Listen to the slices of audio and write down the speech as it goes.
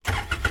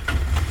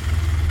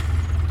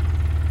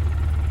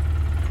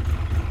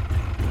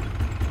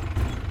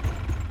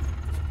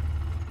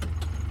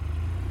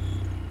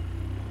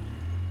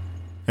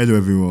Hello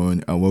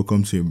everyone and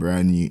welcome to a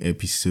brand new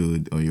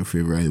episode on your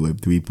favorite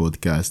Web3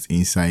 podcast,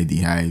 Inside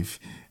the Hive.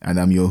 And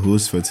I'm your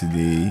host for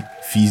today,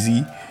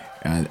 Fizzy,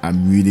 and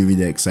I'm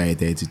really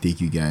excited to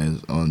take you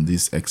guys on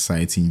this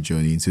exciting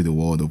journey into the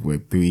world of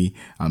Web3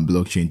 and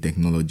blockchain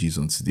technologies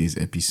on today's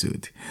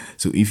episode.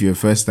 So if you're a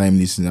first time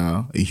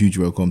listener, a huge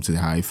welcome to the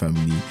Hive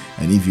family.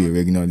 And if you're a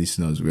regular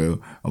listener as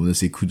well, I want to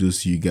say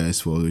kudos to you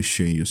guys for always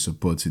showing your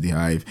support to the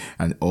Hive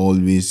and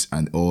always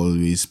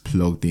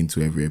plugged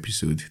into every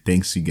episode.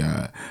 Thanks you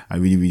guys. I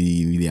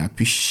really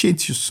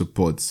appreciate your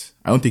support.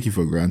 I don't take it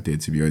for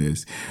granted, to be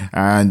honest.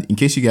 And in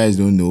case you guys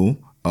don't know,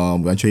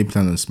 we actually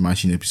plan on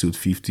smashing episode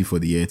 50 for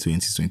the year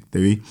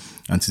 2023,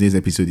 and today's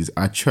episode is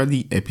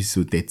actually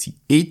episode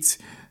 38.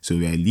 So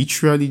we are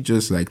literally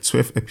just like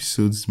 12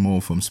 episodes more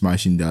from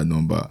smashing that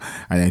number,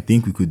 and I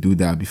think we could do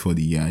that before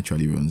the year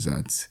actually runs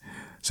out.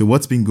 So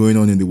what's been going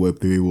on in the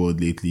Web3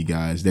 world lately,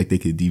 guys? Let's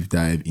take a deep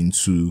dive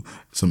into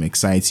some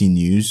exciting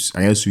news.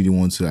 I just really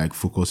want to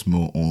focus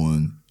more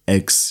on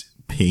X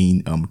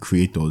paying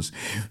creators.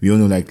 We all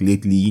know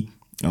lately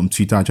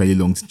Twitter actually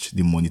launched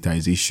the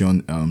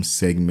monetization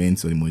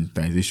segment or the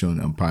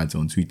monetization part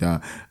on Twitter,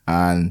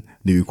 and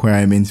the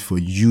requirement for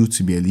you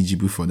to be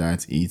eligible for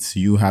that is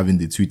you having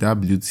the Twitter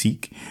blue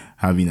tick,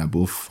 having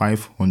above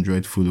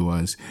 500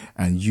 followers,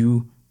 and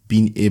you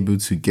being able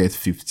to get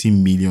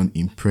 15 million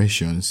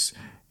impressions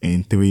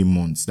in 3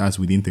 months. That's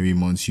within 3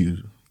 months you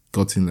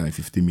gotten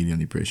 50 million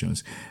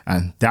impressions,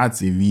 and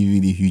that's a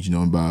really huge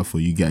number for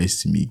you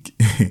guys to make.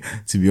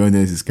 To be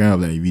honest, it's kind of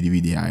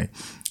really high.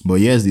 But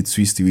here's the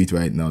twist to it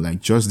right now.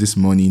 Just this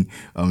morning,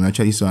 I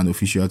actually saw an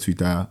official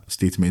Twitter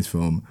statement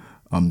from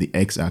the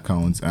X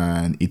account,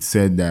 and it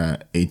said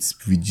that it's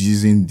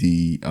reducing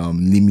the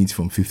limit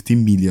from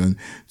 15 million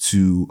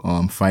to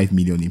 5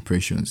 million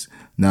impressions.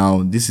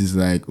 Now, this is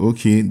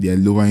okay, they're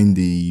lowering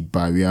the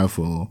barrier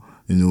for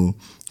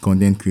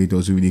content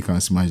creators who really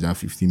can smash that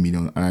 50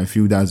 million, and I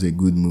feel that's a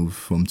good move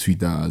from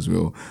Twitter as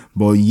well.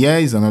 But here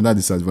is another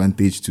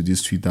disadvantage to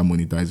this Twitter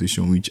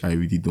monetization, which I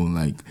really don't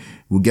like.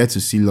 We'll get to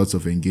see lots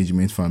of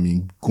engagement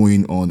farming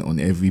going on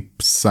every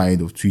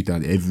side of Twitter,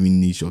 every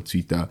niche of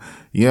Twitter.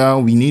 Yeah,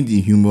 we need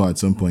the humor at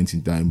some point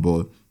in time,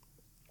 but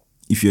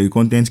if you're a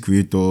content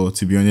creator,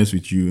 to be honest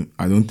with you,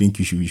 I don't think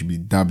you should be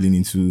dabbling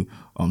into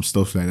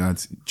stuff like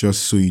that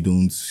just so you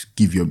don't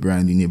give your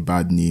branding a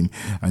bad name,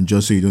 and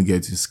just so you don't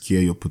get to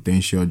scare your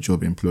potential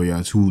job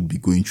employers who would be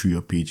going through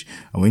your page.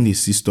 And when they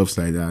see stuff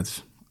like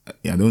that,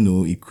 I don't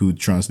know, it could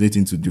translate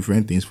into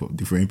different things for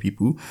different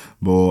people.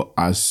 But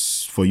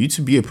as for you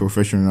to be a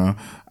professional,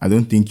 I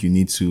don't think you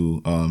need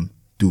to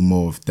do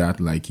more of that.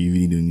 You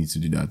really don't need to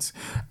do that.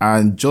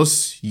 And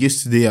just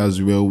yesterday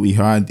as well, we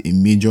had a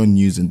major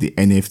news in the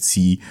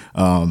NFT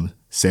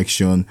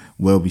section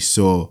where we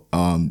saw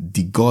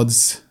the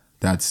gods,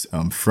 that's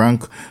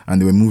Frank,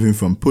 and they were moving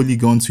from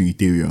Polygon to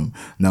Ethereum.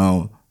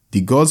 Now, the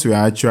gods were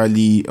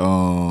actually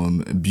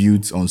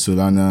built on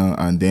Solana,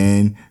 and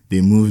then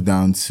they moved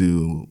down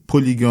to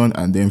Polygon,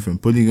 and then from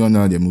Polygon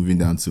now they're moving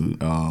down to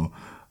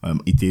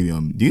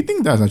Ethereum. Do you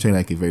think that's actually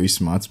a very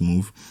smart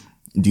move?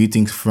 Do you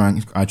think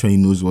Frank actually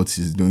knows what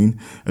he's doing?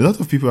 A lot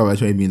of people have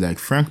actually been like,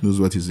 Frank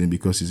knows what he's doing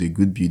because he's a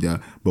good builder.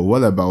 But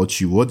what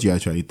about you? What do you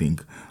actually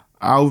think?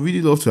 I would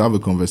really love to have a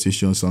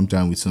conversation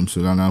sometime with some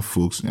Solana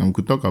folks, and we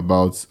could talk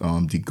about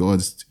the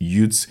gods,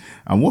 youths,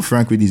 and what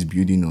Frank really is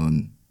building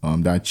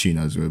on that chain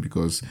as well,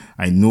 because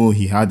I know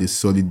he had a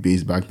solid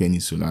base back then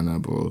in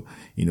Solana, but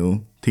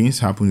things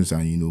happen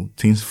and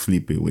things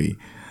flip away.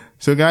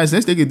 So guys,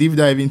 let's take a deep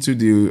dive into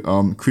the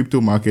crypto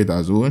market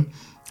as well.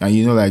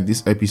 And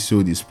this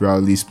episode is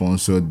proudly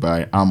sponsored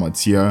by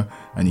Amatia.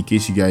 And in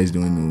case you guys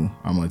don't know,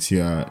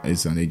 Amatia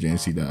is an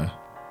agency that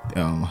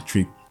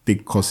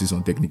take courses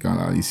on technical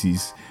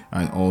analysis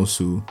and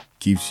also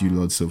gives you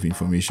lots of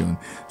information.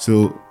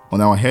 So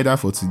on our header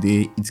for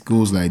today, it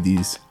goes like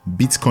this: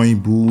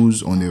 Bitcoin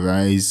bulls on the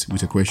rise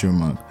with a question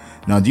mark.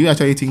 Now, do you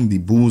actually think the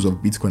bulls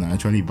of Bitcoin are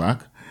actually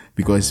back?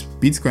 Because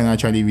Bitcoin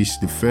actually reached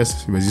the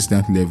first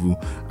resistance level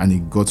and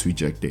it got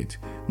rejected.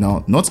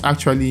 Now, not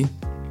after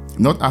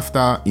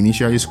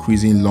initially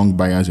squeezing long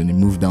buyers when they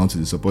moved down to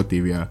the support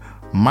area.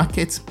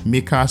 Market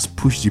makers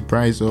pushed the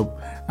price up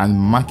and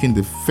marking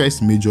the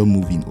first major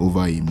move in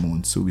over a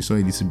month. So we saw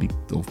a little bit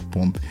of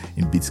pump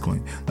in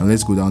Bitcoin. Now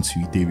let's go down to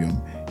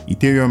Ethereum.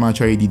 Ethereum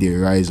actually did a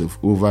rise of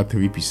over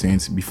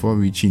 3% before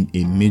reaching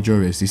a major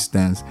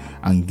resistance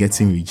and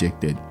getting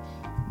rejected.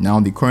 Now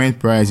the current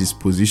price is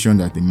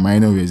positioned at a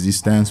minor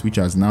resistance, which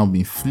has now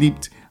been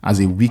flipped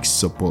as a weak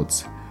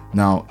support.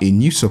 Now, a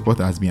new support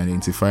has been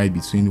identified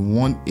between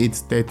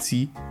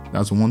 1,830,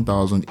 that's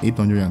 $1,830 to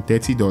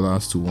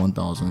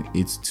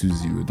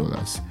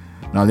 $1,820.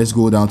 Now, let's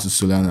go down to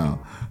Solana.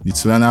 The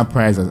Solana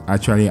price has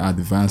actually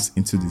advanced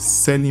into the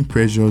selling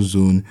pressure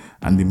zone,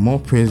 and the more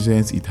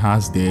presence it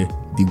has there,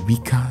 the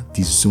weaker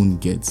the zone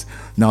gets.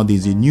 Now,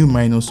 there's a new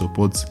minor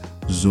support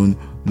zone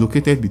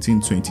located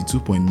between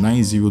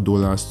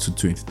 $22.90 to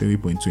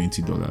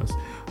 $23.20.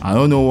 I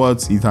don't know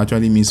what it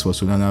actually means for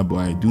Solana, but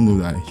I do know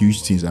that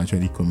huge things are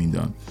actually coming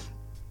down.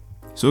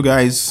 So,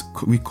 guys,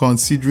 we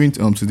considering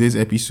today's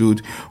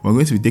episode, we're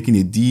going to be taking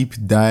a deep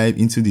dive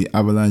into the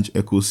Avalanche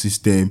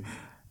ecosystem.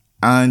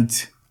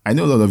 And I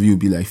know a lot of you will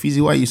be like, Fizzy,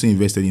 why are you so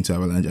invested into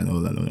Avalanche and all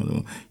that?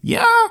 No.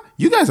 Yeah,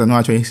 you guys are not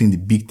actually seeing the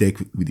big tech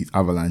with the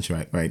Avalanche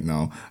right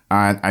now.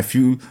 And I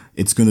feel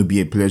it's going to be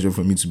a pleasure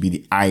for me to be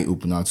the eye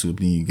opener to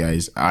opening you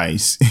guys'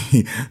 eyes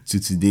to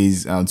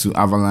today's, to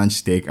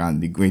Avalanche tech and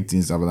the great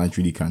things Avalanche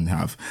really can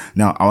have.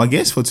 Now, our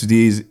guest for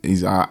today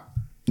is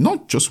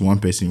not just one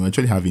person. We're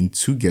actually having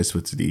two guests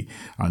for today.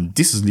 And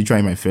this is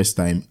literally my first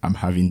time I'm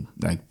having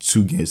like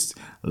two guests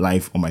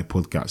live on my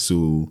podcast.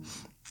 So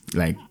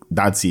like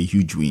that's a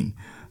huge win.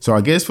 So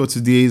our guests for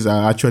today's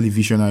are actually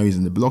visionaries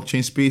in the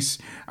blockchain space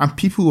and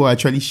people who are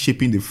actually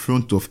shaping the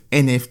front of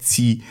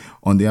NFT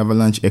on the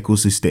Avalanche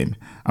ecosystem.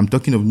 I'm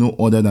talking of no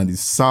other than the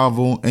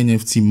Salvor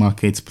NFT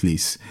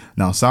marketplace.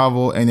 Now,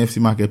 Salvor NFT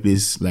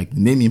marketplace, like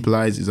the name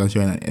implies, is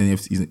actually an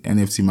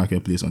NFT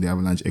marketplace on the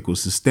Avalanche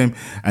ecosystem,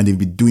 and they've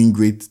been doing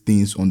great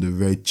things on the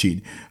red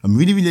chain. I'm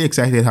really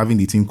excited having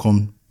the team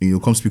come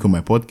speak on my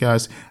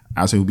podcast,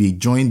 as I will be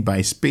joined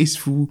by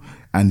Spaceful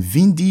and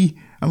Vindy.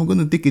 And we're going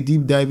to take a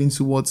deep dive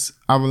into what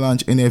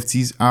Avalanche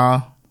NFTs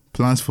are,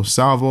 plans for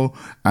Salvor,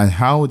 and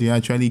how they're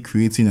actually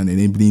creating and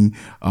enabling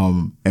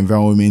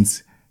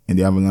environments in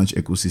the Avalanche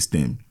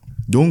ecosystem.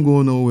 Don't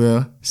go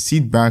nowhere,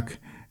 sit back,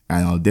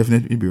 and I'll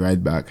definitely be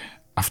right back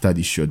after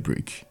this short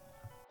break.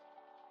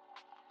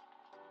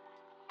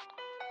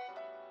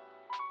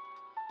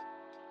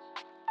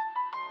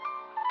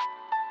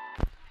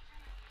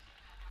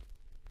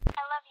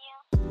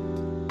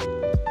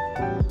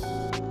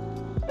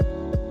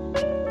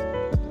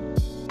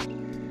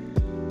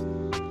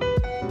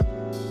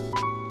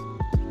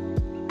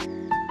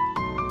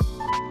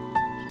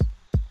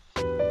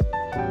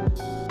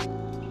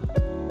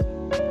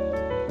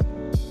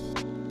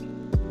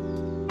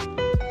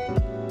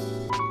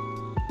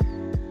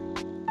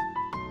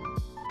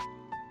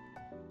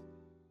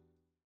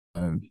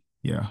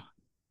 Yeah.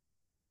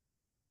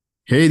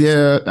 Hey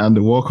there,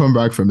 and welcome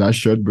back from that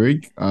short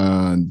break.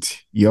 And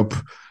yep.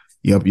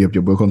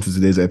 Welcome to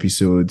today's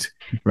episode.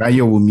 Right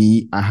here with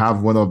me, I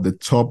have one of the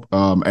top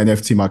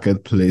NFT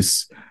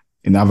marketplace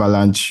in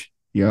Avalanche.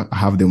 Yeah, I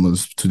have them on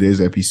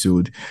today's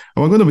episode.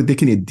 And we're going to be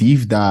taking a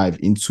deep dive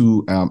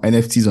into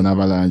NFTs on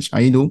Avalanche.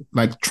 And,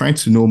 like trying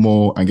to know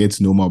more and get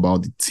to know more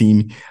about the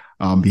team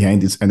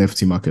behind this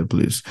NFT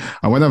marketplace.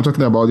 And when I'm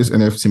talking about this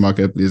NFT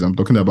marketplace, I'm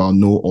talking about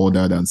no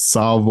other than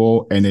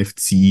Salvor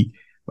NFT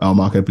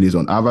marketplace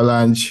on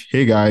Avalanche.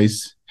 Hey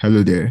guys,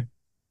 hello there.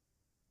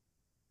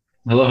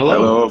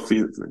 Hello.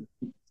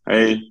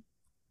 Hey,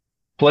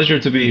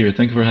 Pleasure to be here.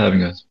 Thank you for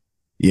having us.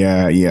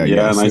 Yeah.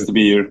 yeah, So nice to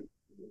be here.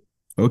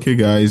 okay,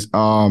 guys.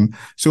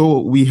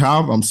 So we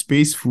have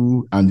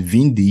Spaceful and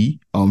Vindy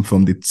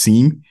from the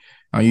team.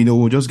 And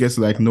we'll just get to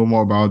like know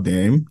more about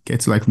them, get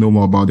to like know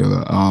more about the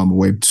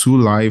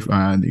Web2 life,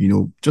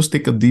 and just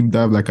take a deep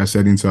dive, like I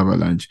said, into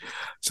Avalanche.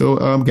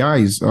 So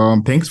guys,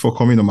 thanks for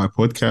coming on my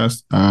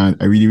podcast. And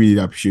I really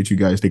appreciate you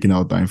guys taking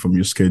out time from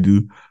your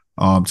schedule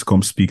to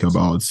come speak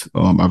about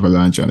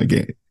Avalanche and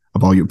again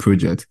about your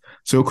project.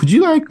 So could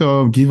you like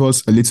give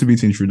us a little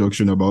bit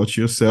introduction about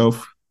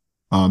yourself?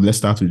 Let's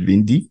start with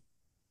Vindy.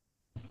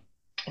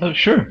 Oh,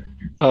 sure.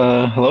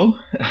 Hello.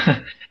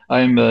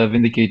 I'm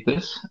Vindicate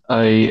This.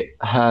 I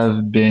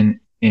have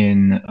been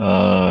in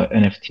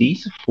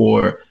NFTs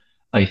for,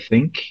 I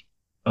think,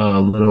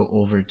 a little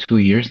over 2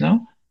 years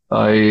now.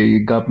 I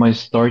got my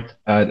start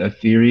at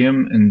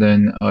Ethereum and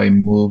then I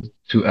moved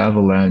to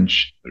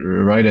Avalanche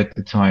right at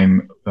the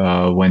time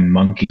when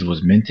Monkeys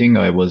was minting.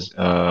 I was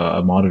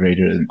a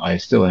moderator and I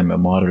still am a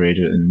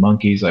moderator in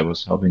Monkeys. I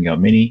was helping out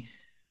Mini.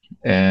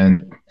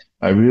 And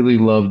I really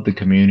loved the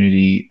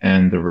community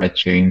and the red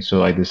chain,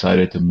 so I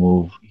decided to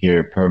move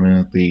here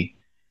permanently.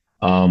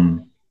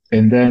 Um,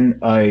 and then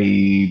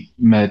I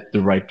met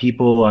the right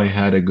people. I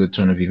had a good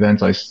turn of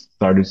events. I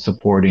started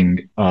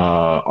supporting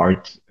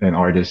art and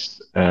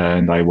artists,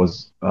 and I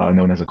was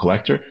known as a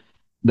collector.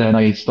 Then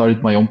I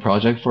started my own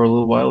project for a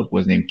little while. It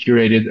was named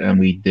Curated, and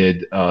we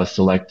did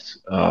select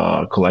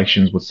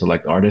collections with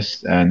select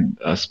artists, and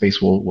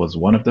Spacewall was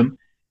one of them.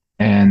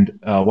 And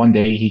one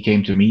day he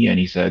came to me and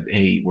he said,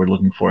 "Hey, we're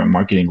looking for a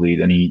marketing lead,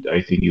 and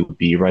I think you would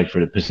be right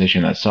for the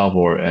position at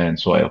Salvor." And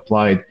so I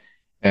applied,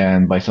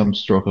 and by some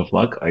stroke of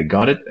luck, I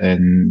got it.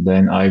 And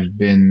then I've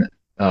been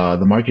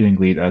the marketing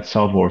lead at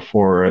Salvor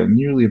for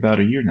nearly about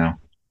a year now.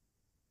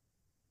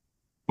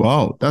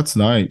 Wow, that's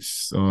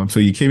nice. So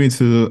you came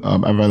into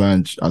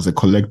Avalanche as a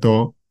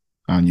collector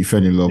and you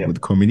fell in love with Yep.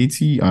 the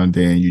community and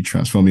then you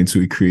transformed into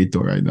a creator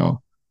right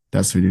now.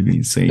 That's really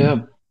insane. Yeah,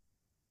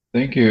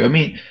 thank you. I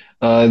mean,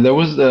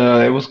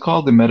 it was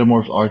called the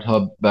Metamorph Art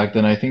Hub back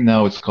then. I think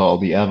now it's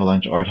called the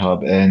Avalanche Art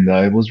Hub, and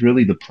it was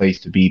really the place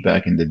to be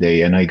back in the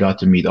day. And I got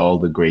to meet all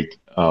the great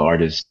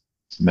artists,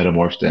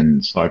 Metamorphed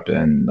and Slarp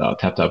and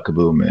Tap Tap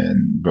Kaboom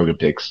and Burger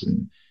Pix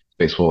and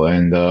Spaceful.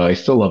 And I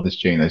still love this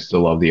chain. I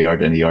still love the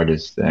art and the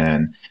artists,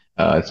 and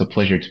it's a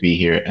pleasure to be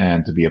here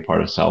and to be a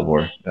part of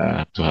Salvor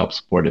to help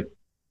support it.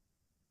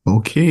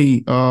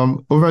 Okay,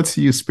 over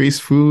to you,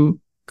 Spaceful.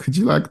 Could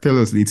you like tell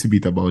us a little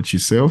bit about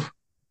yourself?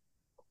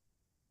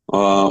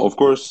 Of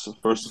course,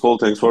 first of all,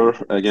 thanks for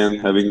again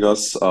having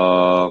us.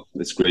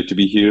 It's great to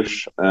be here.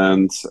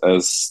 And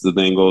as the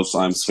name goes,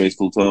 I'm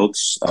Faithful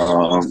Toads.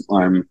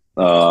 I'm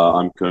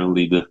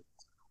currently the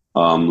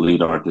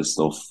lead artist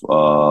of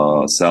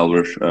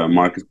Salvor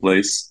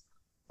Marketplace.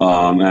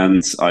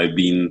 And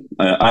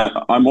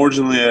I'm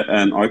originally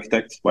an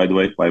architect, by the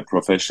way, by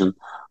profession.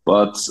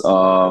 But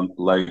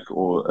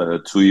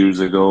 2 years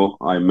ago,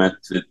 I met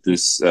with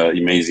this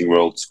amazing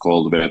world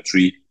called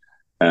Web3,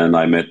 and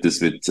I met this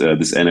with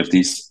this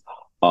NFTs.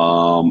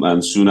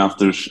 And soon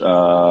after,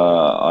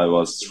 I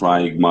was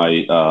trying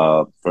my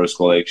first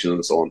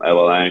collections on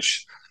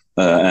Avalanche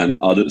and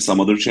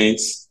some other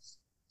chains.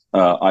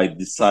 I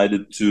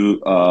decided to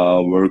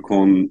work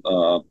on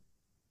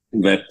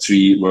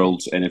Web3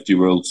 world, NFT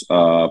world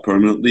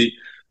permanently.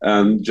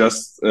 And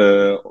just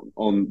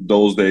on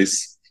those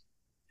days,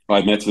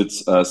 I met with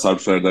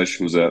Salvor,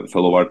 who's a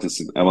fellow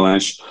artist in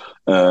Avalanche,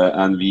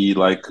 and we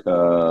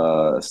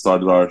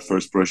started our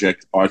first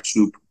project, Art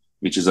Soup,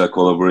 which is a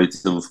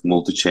collaborative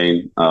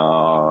multi-chain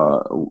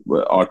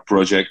art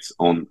project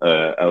on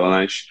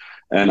Avalanche.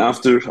 And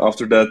after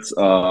that,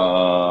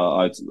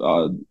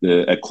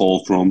 a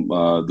call from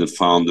the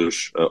founder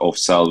of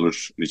Salvor,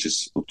 which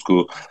is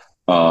Utku,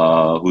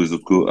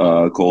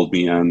 called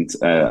me and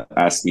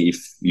asked me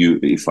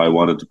if I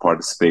wanted to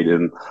participate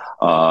in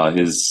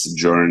his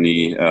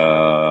journey,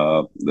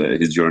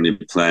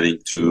 planning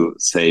to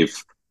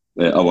save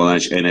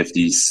Avalanche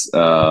NFTs,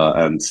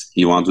 and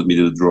he wanted me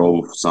to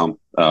draw some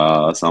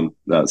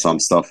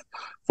stuff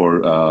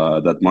for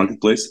that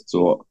marketplace.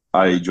 So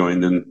I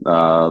joined in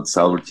the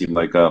Salvor team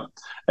like a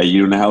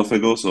year and a half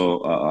ago.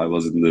 So I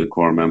was in the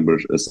core member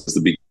since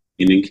the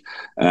beginning,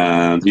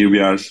 and here we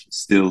are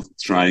still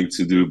trying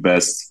to do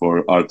best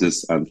for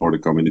artists and for the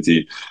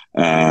community.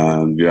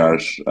 And we are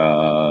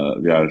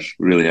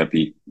really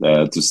happy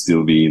to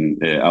still be in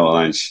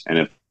Avalanche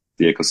NFT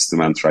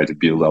ecosystem and try to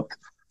build up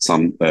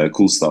some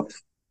cool stuff.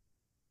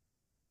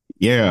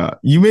 Yeah,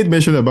 you made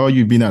mention about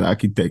you being an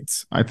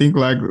architect. I think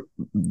like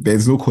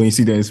there's no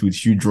coincidence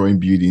with you drawing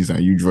buildings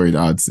and you drawing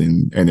arts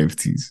in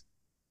NFTs.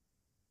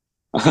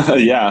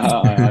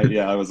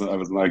 Yeah, I was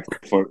like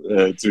for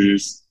 2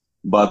 years,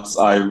 but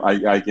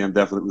I can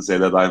definitely say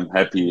that I'm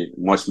happy,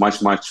 much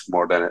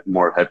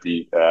more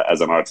happy as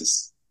an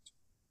artist.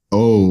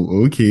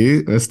 Oh,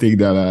 okay. Let's take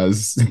that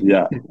as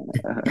Yeah.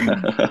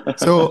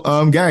 so.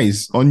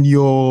 Guys, on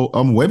your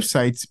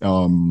website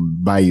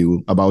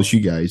bio about you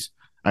guys,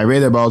 I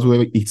read about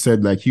where it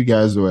said like you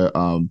guys were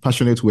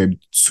passionate Web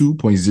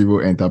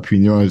 2.0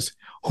 entrepreneurs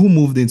who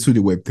moved into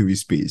the Web 3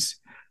 space.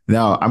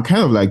 Now, I'm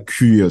kind of like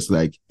curious,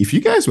 like if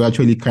you guys were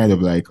actually kind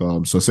of like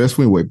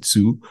successful in Web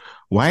 2,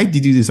 why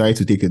did you decide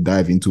to take a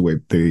dive into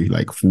Web 3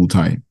 like full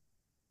time?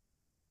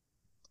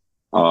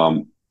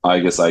 I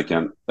guess I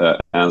can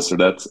answer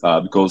that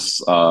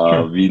because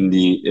Sure.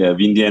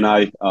 Windy and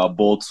I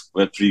both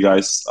Web3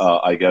 guys.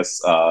 I guess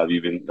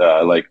we've been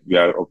we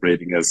are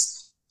operating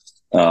as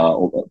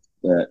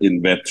in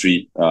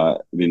Web3.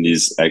 Windy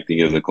is acting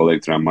as a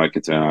collector and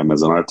marketer, and I'm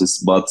as an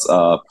artist. But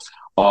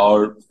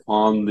our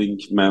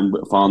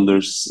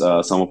founders,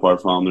 some of our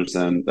founders,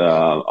 and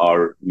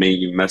our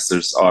main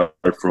investors are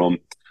from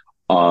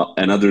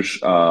another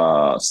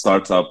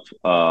startup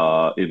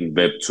in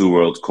Web2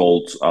 world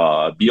called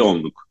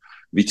Beyond,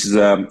 which is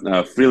a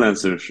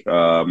freelancer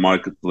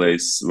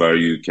marketplace where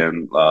you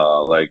can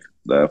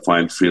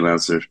find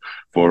freelancers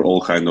for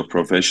all kind of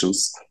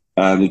professions,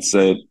 and it's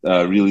a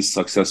really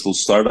successful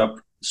startup.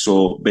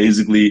 So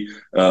basically,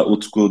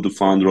 Utku, the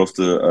founder of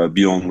the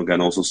Beyond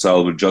and also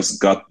Salvor,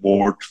 just got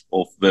bored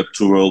of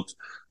Web2 world,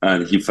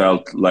 and he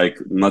felt like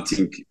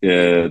nothing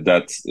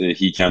that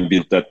he can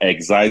build that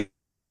excites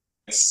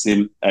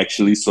him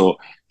actually. So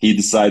he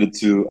decided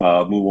to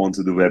move on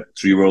to the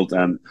Web3 world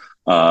and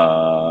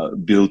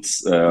build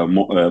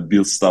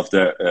stuff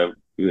there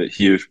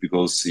here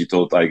because he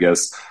thought, I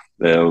guess,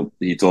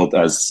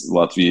 as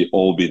what we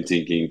all been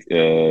thinking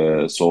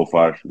so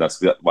far. That's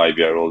why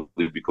we are all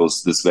here,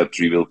 because this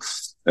Web3 will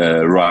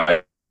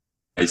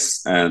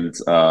rise and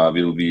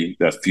will be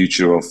the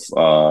future of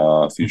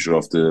the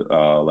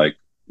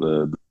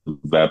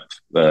web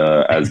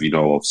as we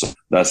know of. So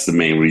that's the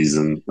main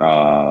reason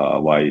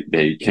why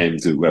they came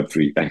to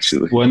Web3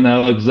 actually. When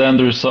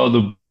Alexander saw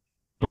the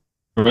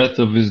breadth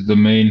of his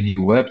domain, he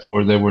wept,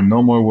 for there were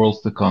no more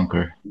worlds to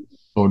conquer.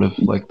 Sort of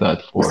like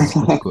that for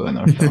Utku and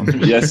our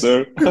founders. Yes,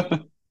 sir.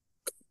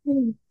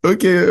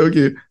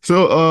 Okay.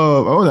 So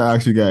I want to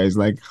ask you guys,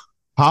 like,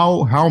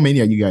 how many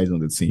are you guys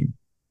on the team?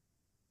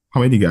 How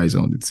many guys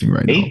are on the team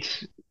right now?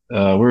 8.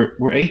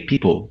 We're 8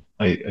 people,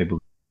 I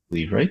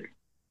believe, right?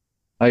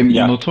 I'm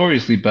Yeah.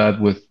 notoriously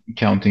bad with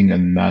counting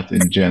and math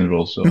in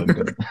general, so I'm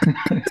gonna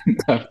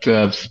have to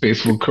have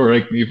Space will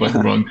correct me if I'm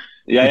wrong.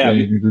 Yeah, yeah.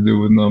 Anything to do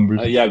with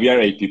numbers. Yeah, we are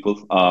 8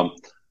 people.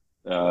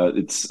 I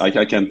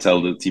can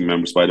tell the team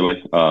members, by the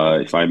way,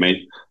 if I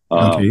may.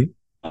 Okay.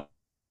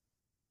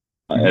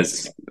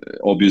 As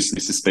obviously,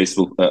 this is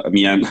Spaceful,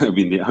 me and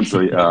Windy, I'm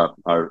sorry, are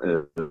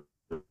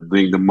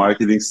doing the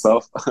marketing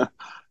stuff.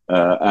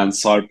 And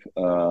Sarp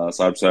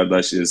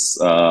Sardash is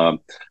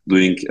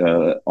doing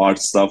art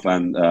stuff,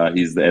 and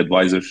he's the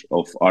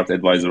art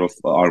advisor of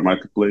our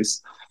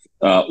marketplace.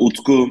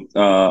 Utku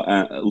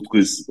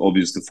is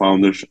obviously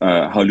founder.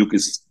 Haluk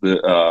is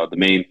the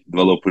main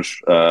developer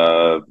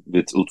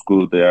with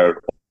Utku. They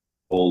are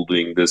all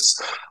doing this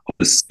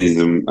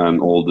system and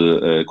all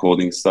the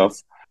coding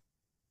stuff.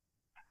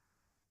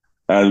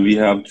 And we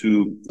have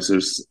two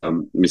officers,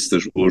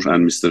 Mr. Ur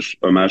and Mr.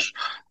 Ömer.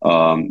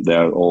 They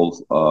are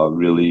all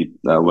really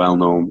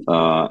well-known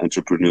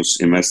entrepreneurs,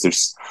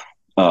 investors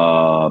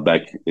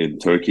back in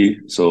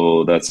Turkey.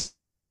 So that's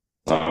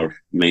our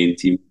main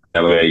team. We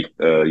have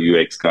a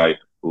UX guy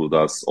who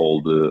does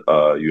all the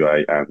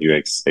UI and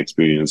UX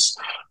experience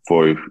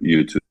for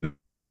you to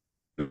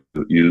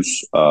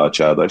use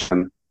Çağdaş,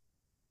 and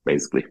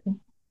basically.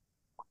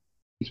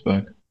 He's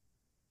back.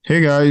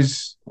 Hey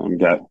guys. I'm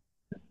that.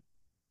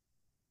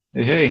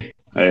 Hey.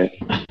 Hey.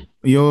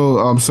 Yo,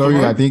 I'm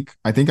sorry. I think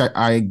I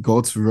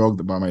got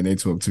rocked by my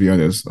network, to be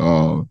honest.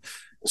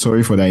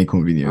 Sorry for that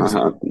inconvenience.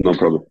 No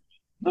problem.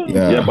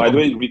 Yeah. By the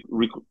way,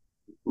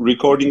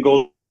 recording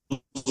goes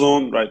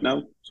on right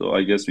now, so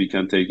I guess we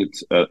can take it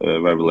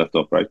where we left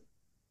off, right?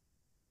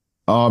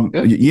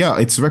 Yeah,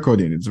 it's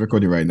recording. It's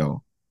recording right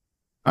now.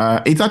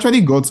 It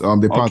actually got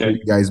the part where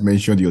you guys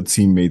mentioned your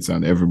teammates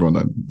and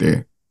everyone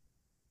there.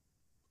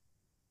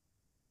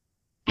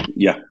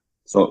 Yeah.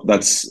 So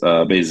that's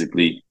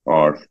basically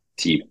our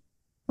team.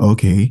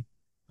 Okay.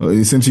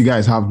 It seems you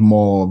guys have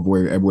more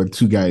Web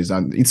 2 guys,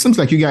 and it seems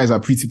like you guys are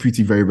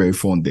pretty, very, very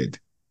funded.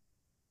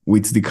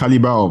 With the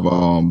caliber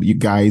of you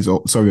guys,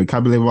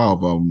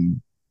 caliber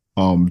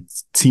of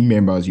team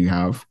members you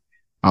have,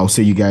 I'll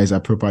say you guys are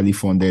properly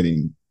funded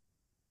in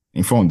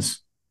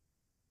funds.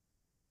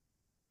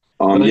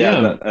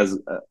 As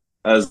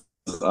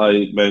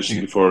I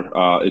mentioned before,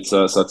 it's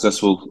a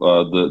successful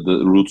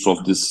the roots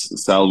of this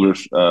Salvor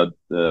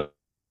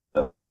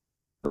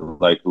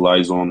like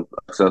lies on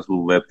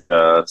successful web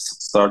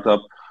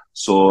startup.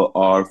 So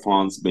our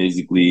funds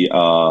basically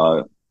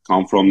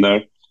come from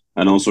there.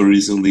 And also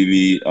recently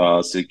we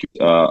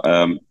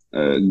secured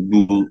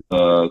Google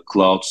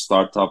Cloud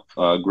Startup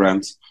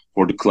grant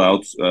for the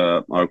cloud,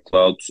 our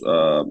cloud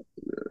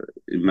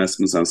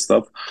investments and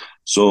stuff.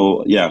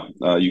 So yeah,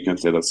 you can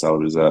say that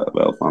Salvor is a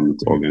well-funded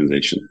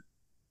organization.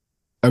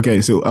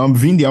 Okay, so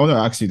Vindy, I want to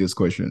ask you this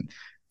question.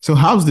 So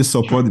how's the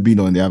support been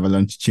on the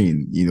Avalanche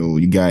chain? You know,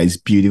 you guys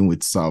building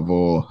with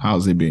Salvor,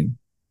 how's it been?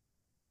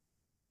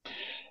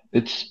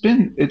 It's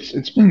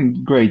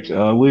been great.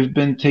 We've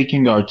been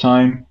taking our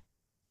time.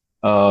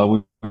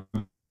 We've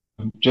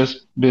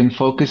just been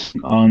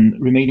focusing on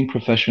remaining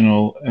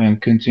professional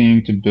and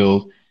continuing to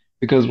build.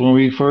 Because when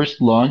we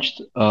first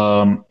launched,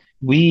 myself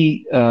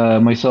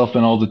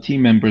and all the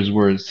team members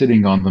were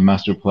sitting on the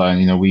master plan.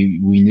 You know, we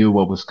knew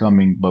what was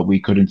coming, but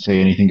we couldn't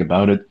say anything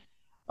about it.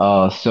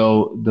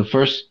 So the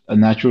first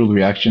natural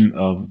reaction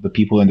of the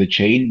people in the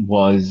chain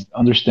was,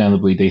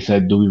 understandably, they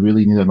said, "Do we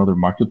really need another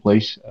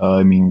marketplace?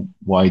 I mean,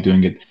 why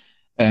doing it?"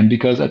 And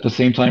because at the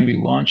same time we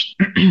launched,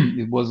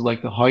 it was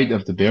like the height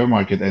of the bear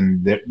market,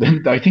 and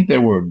then I think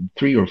there were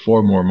 3 or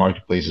 4 more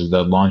marketplaces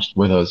that launched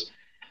with us.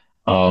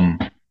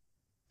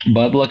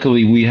 But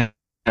luckily, we had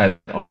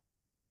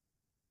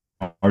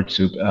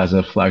ArtSoup as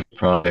a flag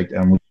project,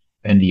 and we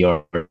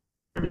NDR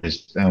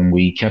artists, and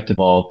we kept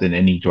involved in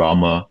any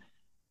drama.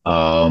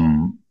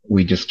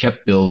 We just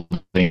kept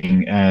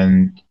building,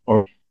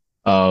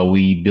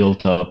 we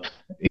built up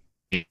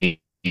a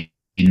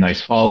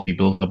nice follow. We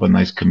built up a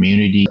nice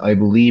community. I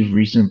believe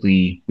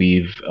recently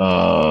we've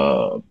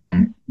at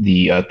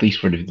least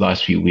for the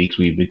last few weeks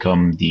we've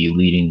become the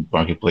leading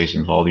marketplace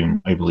in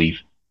volume, I believe.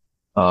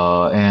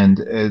 And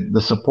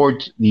the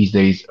support these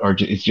days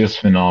it's just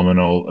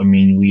phenomenal. I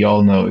mean, we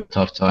all know it's a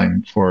tough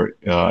time for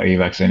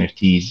AVAX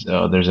NFTs.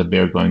 There's a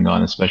bear going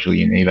on,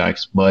 especially in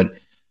AVAX, but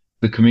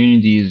the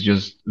community is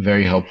just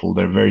very helpful.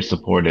 They're very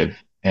supportive,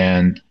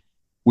 and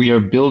we are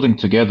building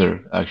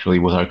together actually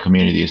with our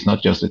community. It's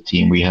not just a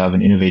team. We have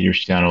an innovators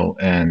channel,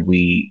 and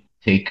we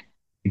take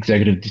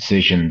executive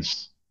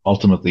decisions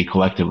ultimately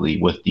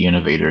collectively with the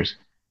innovators.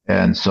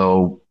 And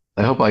so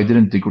I hope I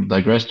didn't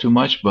digress too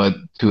much, but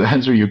to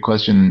answer your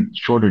question in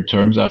shorter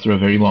terms after a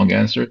very long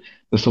answer,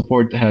 the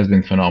support has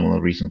been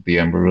phenomenal recently,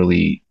 and we're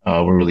really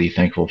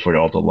thankful for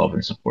all the love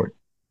and support.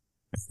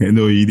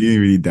 No, you didn't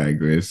really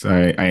digress.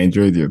 I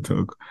enjoyed your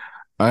talk.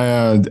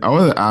 I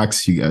want to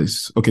ask you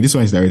guys. Okay, this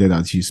one is directed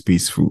at you,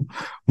 Spaceful.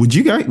 Would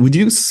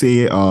you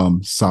say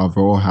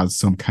Salvor has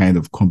some kind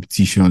of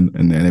competition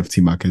in the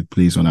NFT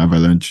marketplace on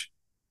Avalanche?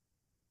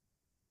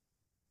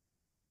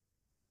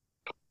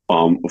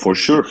 For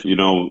sure, you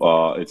know,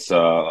 it's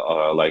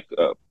like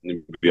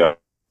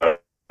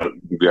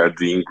we are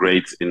doing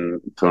great in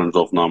terms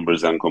of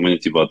numbers and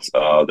community, but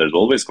there's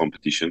always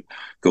competition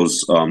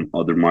because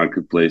other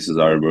marketplaces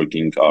are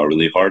working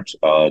really hard.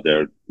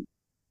 They're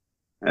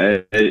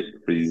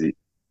crazy.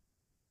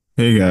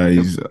 Hey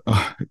guys,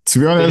 to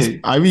be honest,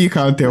 I really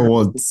can't tell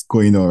what's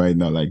going on right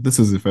now. Like, this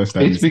is the first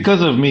time. It's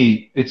because of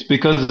me. It's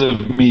because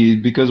of me.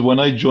 Because when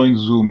I joined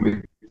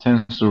Zoom, it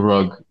tends to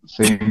rug.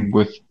 Same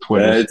with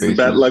Twitter It's the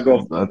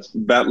Spaces. That's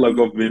bad luck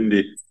of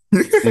Windy.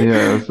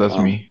 yeah, that's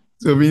Um, me.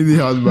 So mainly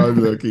how's bad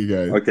luck,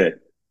 guys. okay.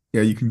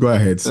 Yeah, you can go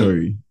ahead. Uh,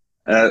 Sorry.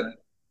 Uh,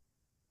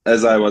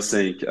 as I was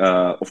saying,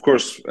 of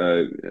course,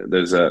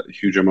 there's a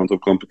huge amount of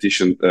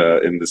competition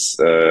in this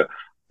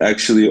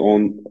actually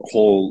on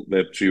whole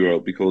Web3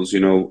 world because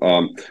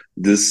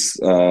this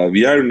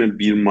we are in a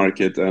bear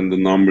market and the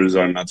numbers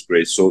are not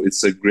great. So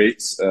it's a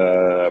great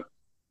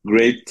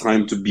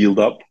time to build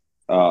up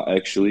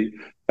actually.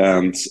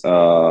 And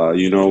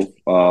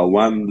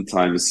when the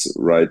time is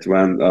right,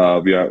 when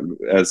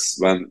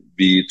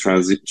we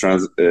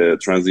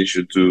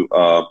transition to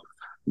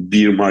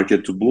bear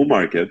market to bull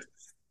market,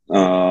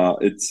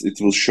 it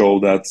will show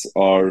that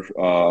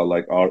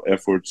our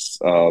efforts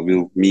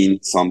will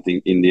mean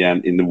something in the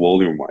end in the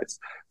volume wise.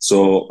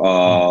 So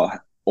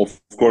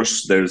of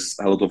course there's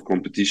a lot of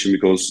competition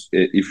because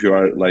if you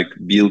are like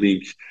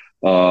building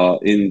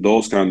in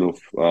those kind of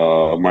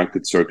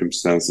market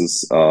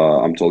circumstances,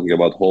 I'm talking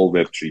about whole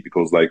Web3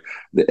 because like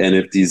the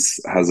NFTs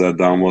has a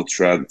downward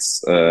trend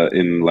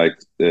in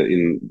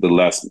the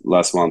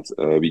last month.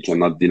 We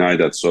cannot deny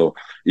that. So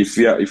if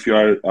you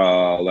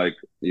are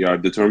you are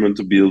determined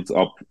to build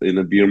up in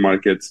a beer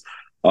market,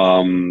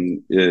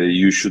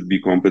 you should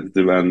be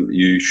competitive and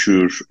you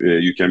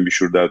can be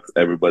sure that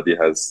everybody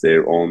has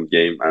their own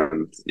game.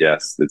 And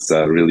yes, it's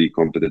a really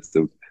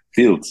competitive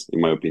field,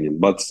 in my opinion.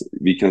 But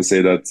we can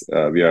say that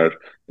we are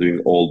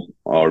doing all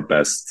our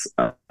best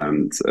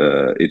and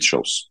it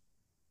shows.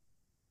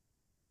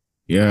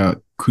 Yeah,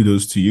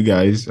 kudos to you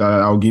guys.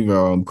 I'll give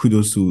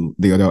kudos to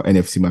the other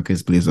NFT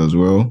marketplace as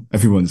well.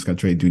 Everyone's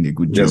actually doing a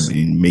good job Yes.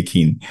 in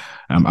making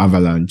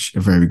Avalanche a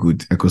very good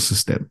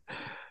ecosystem.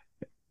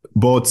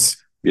 But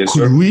Yes,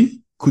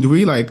 could sir.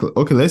 we like,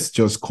 okay, let's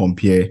just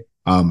compare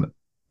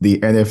the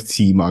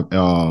NFT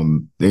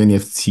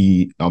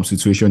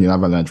situation in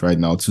Avalanche right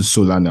now to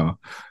Solana.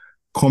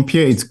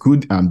 Compare its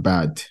good and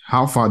bad.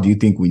 How far do you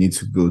think we need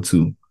to go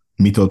to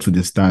meet up to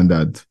the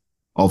standard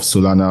of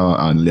Solana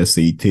and, let's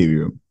say,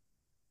 Ethereum?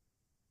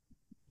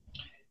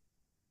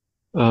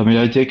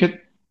 May I take it,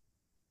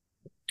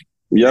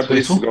 Yeah,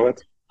 please Faisal? go ahead.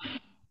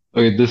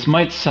 Okay, this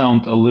might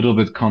sound a little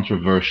bit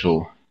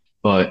controversial,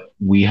 but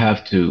we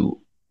have to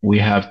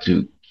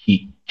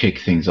keep kick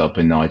things up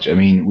a notch. I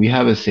mean, we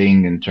have a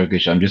saying in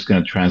Turkish. I'm just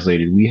going to translate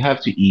it. We have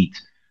to eat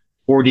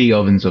 40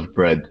 ovens of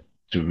bread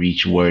to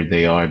reach where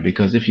they are.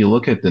 Because if you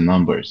look at the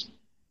numbers,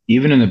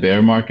 even in a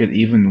bear market,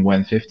 even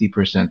when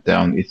 50%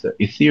 down,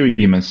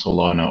 Ethereum and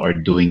Solana are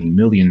doing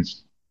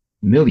millions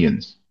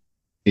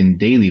in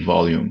daily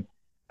volume,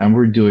 and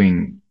we're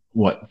doing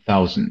what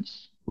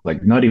thousands,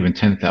 like not even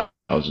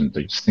 10,000,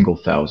 like single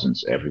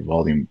thousands every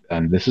volume.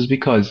 And this is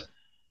because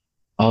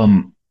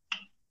um,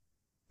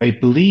 I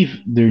believe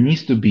there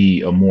needs to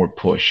be a more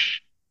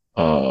push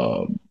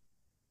uh,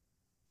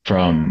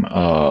 from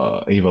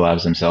Ava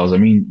Labs themselves. I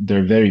mean,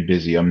 they're very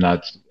busy. I'm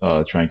not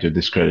trying to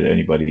discredit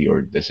anybody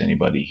or diss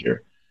anybody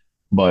here,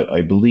 but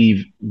I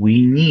believe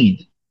we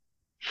need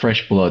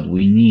fresh blood.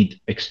 We need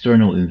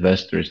external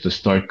investors to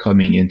start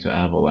coming into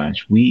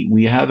Avalanche.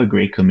 We have a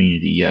great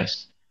community,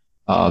 yes,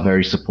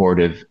 very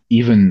supportive,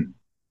 even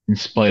in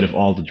spite of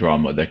all the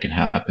drama that can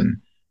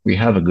happen. We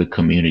have a good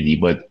community,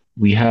 but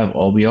we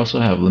also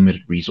have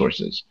limited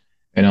resources.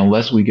 And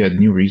unless we get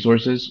new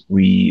resources,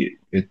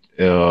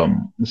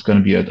 it's going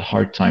to be a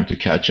hard time to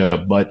catch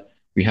up. But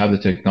we have the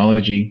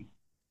technology,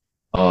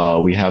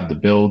 we have the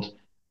build.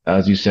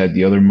 As you said,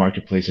 the other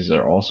marketplaces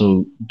are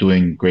also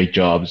doing great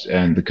jobs,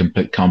 and the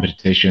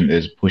competition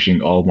is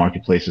pushing all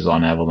marketplaces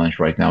on Avalanche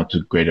right now to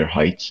greater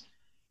heights.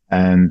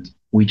 And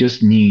we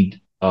just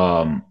need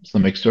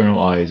some external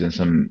eyes and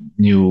some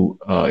new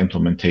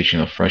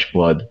implementation of fresh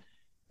blood.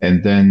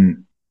 And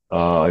then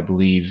I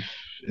believe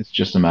it's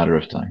just a matter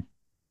of time.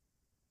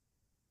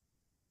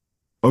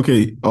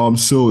 Okay,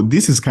 so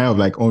this is kind of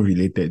like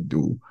unrelated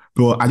though.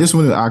 But I just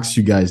want to ask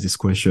you guys this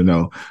question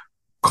now.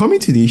 Coming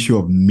to the issue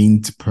of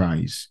mint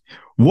price,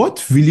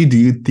 what really do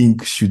you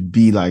think should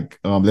be like,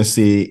 let's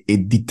say, a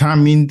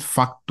determined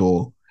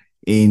factor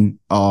in,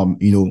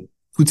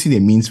 putting a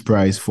mint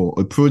price for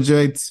a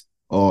project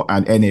or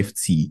an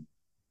NFT?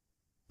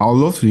 I'd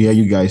love to hear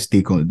you guys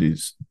take on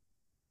this.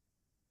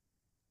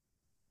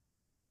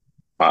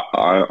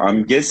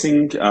 I'm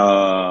guessing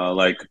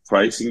like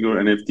pricing your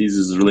NFTs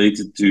is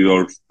related to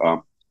your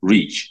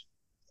reach.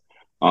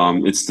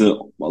 It's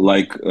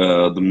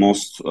the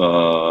most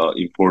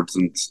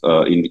important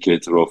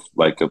indicator of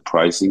like a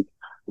pricing,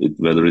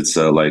 whether it's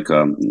like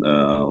a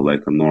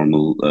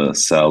normal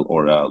sell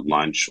or a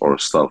launch or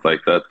stuff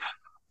like that.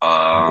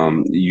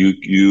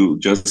 You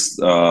just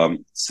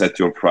set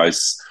your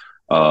price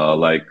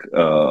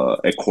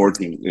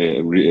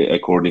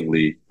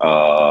accordingly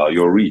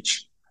your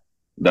reach.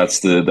 That's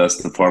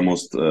the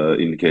foremost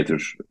indicator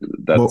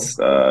But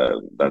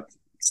that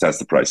sets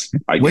the price,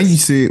 I when you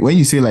guess. say when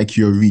you say like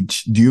your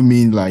reach, do you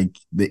mean like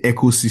the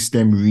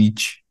ecosystem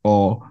reach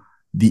or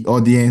the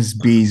audience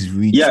base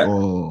reach Yeah,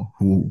 or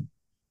who?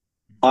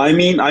 I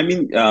mean,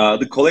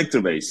 the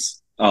collector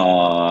base.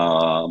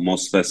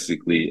 most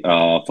specifically,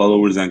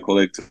 followers and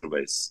collector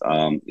base.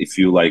 If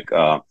you like,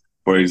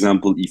 for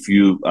example, if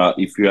you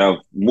have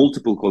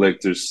multiple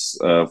collectors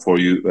for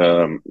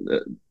your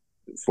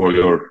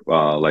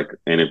like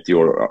NFT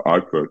or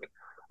artwork,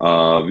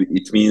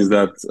 it means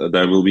that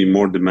there will be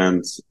more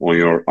demand on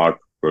your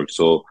artwork.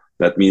 So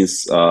that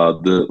means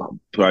the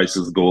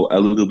prices go a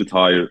little bit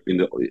higher in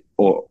the,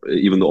 or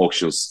even the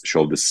auctions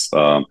show this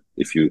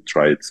if you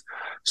try it.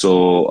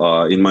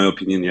 So in my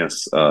opinion,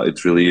 yes,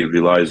 it really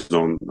relies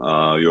on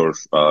your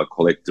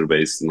collector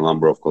base, the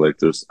number of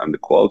collectors, and the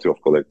quality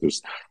of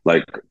collectors,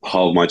 like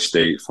how much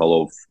they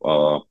follow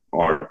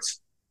art,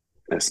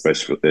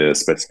 especially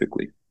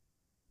specifically.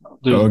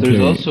 There's Okay.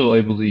 also,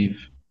 I believe,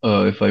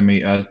 if I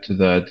may add to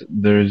that,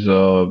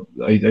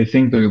 I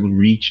think the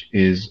reach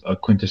is a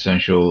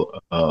quintessential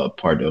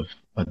part of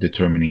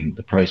determining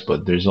the price,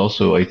 but there's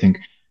also, I think,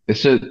 it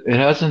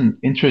has an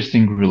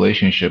interesting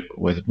relationship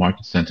with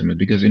market sentiment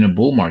because in a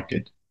bull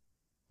market,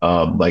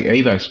 like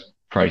AVAX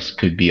price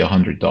could be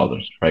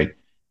 $100, right?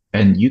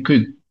 And you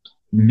could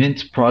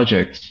mint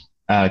projects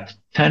at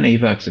 10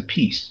 AVAX a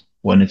piece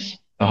when it's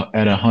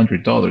at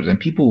 $100, and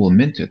people will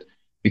mint it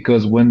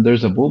because when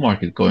there's a bull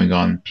market going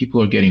on,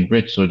 people are getting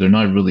rich, so they're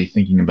not really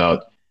thinking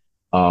about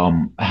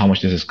how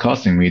much this is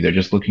costing me. They're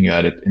just looking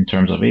at it in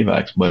terms of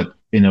AVAX. But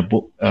in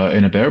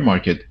a bear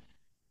market,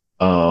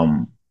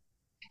 um,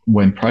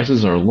 when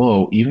prices are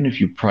low, even if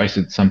you price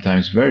it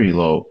sometimes very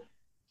low,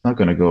 it's not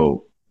going to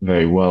go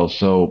very well.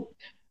 So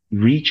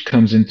reach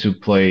comes into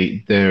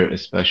play there,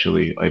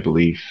 especially, I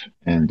believe.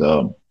 And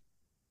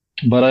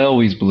but I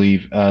always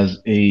believe, as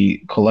a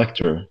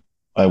collector,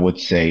 I would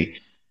say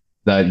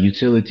that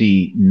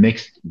utility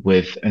mixed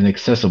with an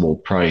accessible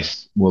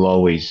price will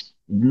always,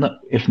 not,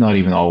 if not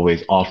even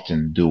always,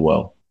 often do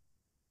well.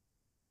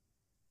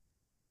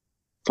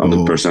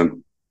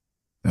 100%.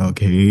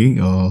 Okay.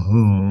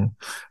 Oh,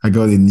 I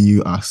got a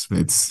new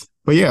aspects.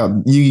 But yeah,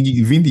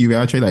 Vinny, you were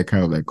actually like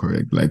kind of like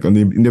correct. Like on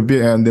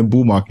the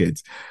bull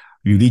market,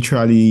 you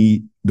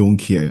literally don't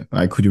care.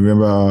 Like, could you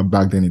remember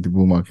back then in the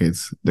bull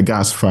markets, the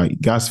gas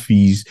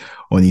fees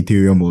on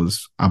Ethereum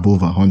was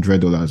above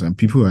 $100, and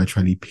people were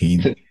actually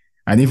paying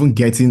and even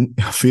getting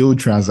failed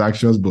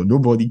transactions, but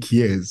nobody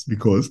cares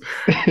because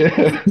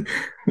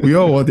we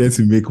all wanted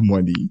to make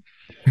money.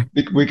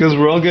 Because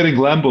we're all getting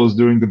Lambos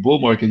during the bull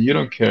market. You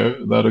don't care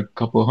about a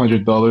couple of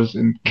 $100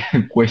 in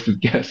wasted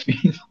gas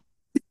fees.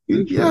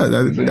 Yeah,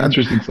 It's an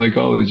interesting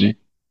psychology.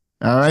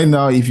 right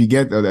now, if you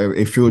get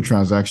a failed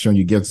transaction,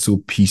 you get so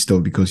pissed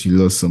off because you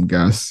lost some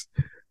gas.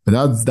 But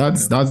Yeah.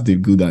 that's the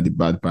good and the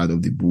bad part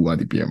of the bull and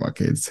the bear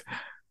markets.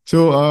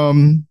 So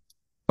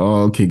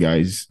okay,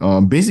 guys.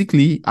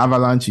 Basically,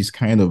 Avalanche is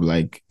kind of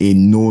like a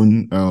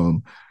known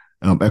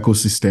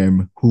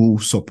ecosystem who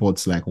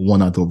supports like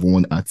one out of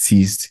one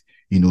artist,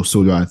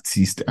 solo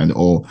artist and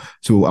all.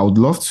 So I would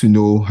love to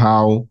know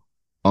how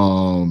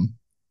um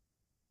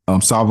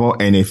Salvor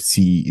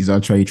NFT is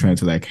actually trying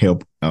to like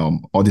help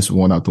all these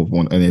one out of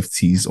one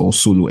NFTs or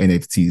solo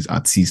NFTs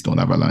artists on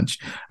Avalanche.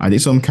 Are there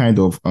some kind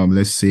of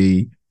let's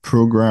say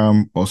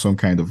program or some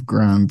kind of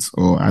grant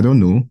or I don't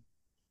know?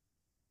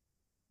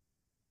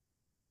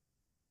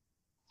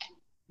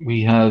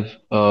 We have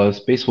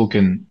Spaceful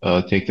can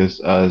take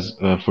this as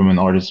from an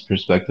artist's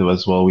perspective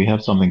as well. We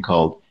have something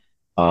called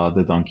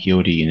the Don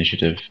Quixote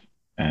Initiative,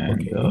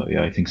 and Okay.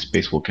 yeah, I think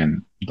Spaceful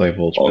can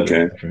divulge better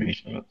Okay.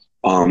 information about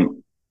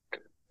Um,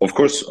 of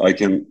course, I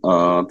can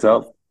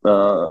tell.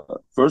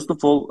 First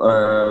of all,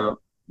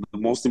 the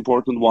most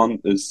important one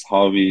is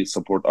how we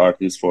support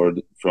artists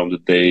from the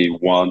day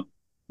one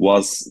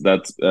was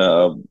that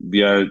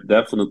we are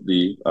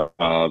definitely,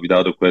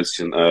 without a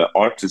question,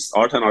 art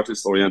and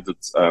artist oriented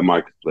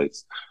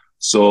marketplace.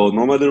 So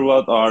no matter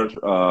what, our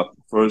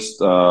first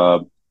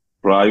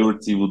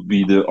priority would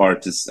be the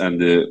artists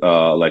and the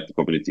like the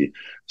community.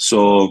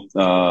 So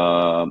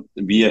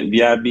we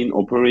have been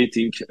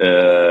operating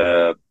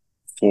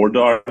for the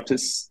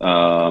artists.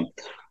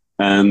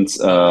 And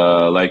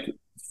like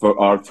for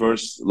our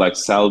first, like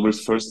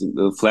Salvor's first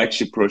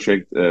flagship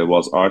project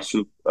was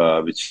RSoup,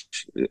 which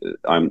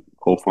I'm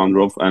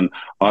co-founder of. And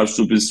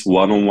RSoup is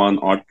one-on-one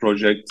art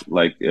project.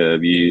 Like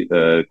we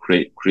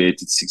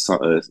created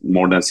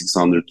more than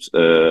 600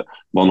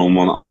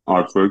 one-on-one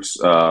artworks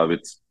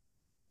with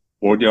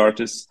 40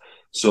 artists.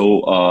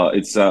 So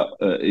it's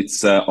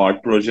a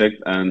art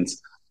project, and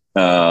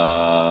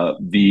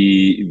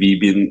we've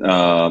been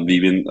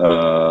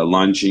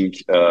launching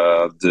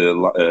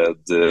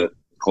the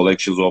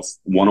collections of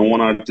one-on-one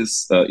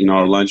artists in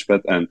our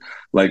launchpad, and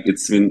like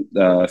it's been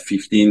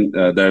 15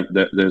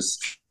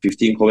 there's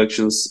 15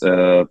 collections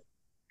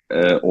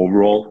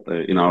overall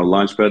in our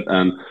launchpad,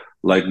 and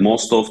like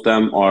most of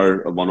them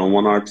are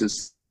one-on-one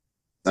artists,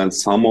 and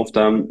some of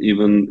them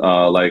even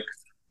like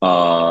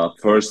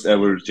first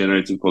ever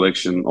generative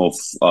collection of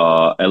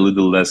a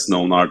little less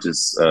known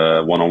artists,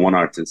 one-on-one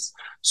artists.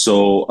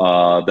 So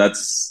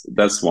that's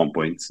one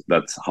point.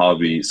 That's how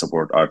we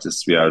support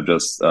artists. We are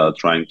just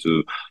trying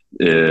to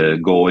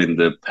go in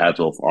the path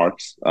of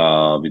art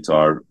with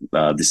our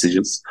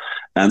decisions.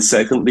 And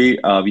secondly,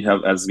 we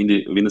have, as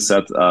Vinny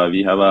said,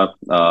 we have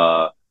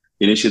a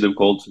initiative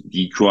called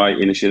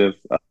DQI initiative,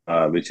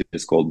 which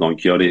is called Don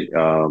Quixote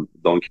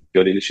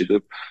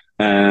initiative,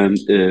 and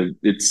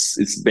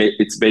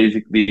it's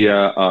basically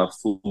a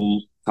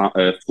full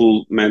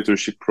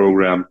mentorship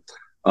program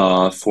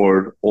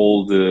for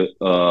all the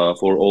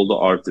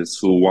artists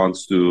who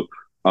wants to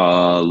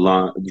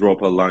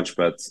drop a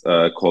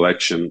Launchpad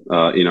collection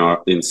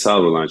in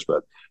Salvor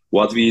Launchpad.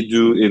 What we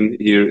do in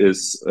here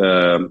is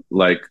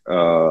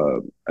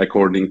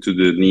according to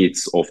the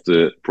needs of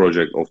the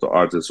project, of the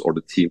artist or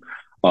the team.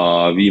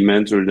 We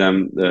mentor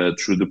them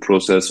through the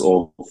process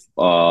of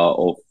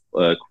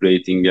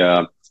creating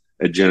a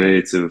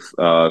generative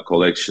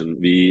collection.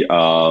 We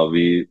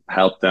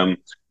help them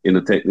in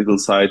the technical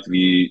side.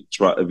 We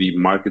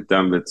market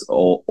them with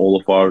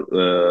all of our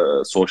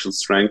social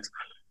strength,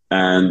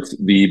 and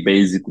we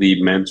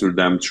basically mentor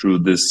them through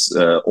this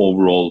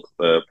overall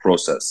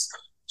process.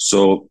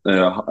 So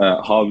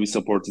how we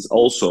support is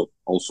also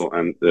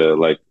and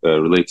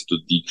related to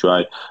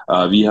DQI.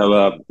 We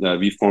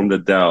formed a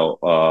DAO,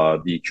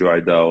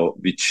 DQI DAO,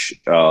 which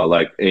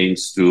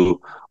aims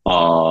to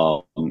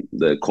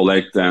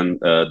collect and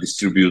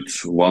distribute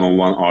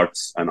one-on-one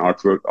artists and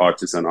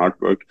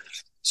artwork.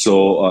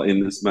 So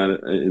in this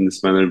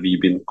manner,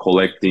 we've been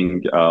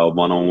collecting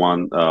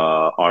one-on-one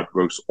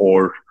artworks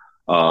or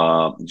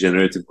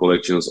generative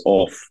collections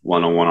of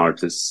one-on-one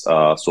artists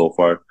so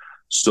far.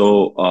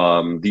 So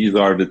these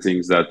are the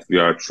things that we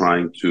are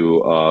trying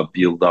to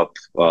build up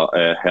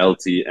a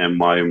healthy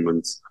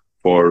environment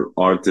for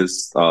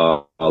artists.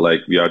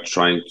 We are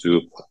trying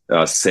to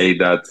say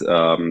that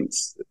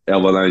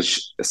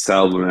Avalanche,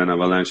 Salvor, and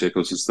Avalanche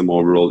ecosystem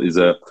overall is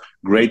a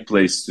great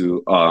place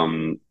to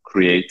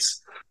create.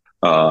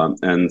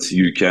 And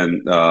you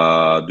can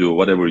do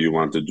whatever you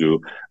want to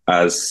do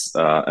as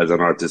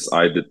an artist.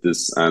 I did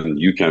this, and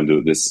you can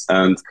do this.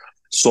 And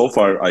so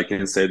far, I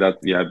can say that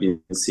we have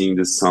been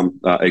seeing some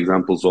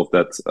examples of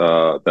that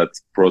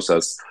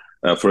process.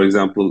 For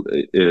example,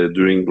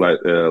 during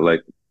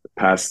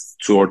past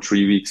 2 or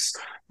 3 weeks,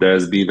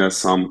 there's been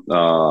there's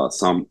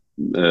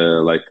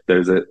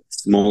a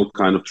small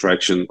kind of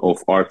traction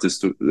of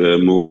artists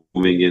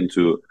moving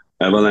into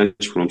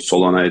Avalanche from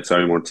Solana,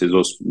 Ethereum, or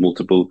Tezos,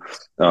 multiple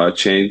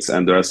chains,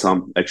 and there are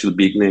some actually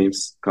big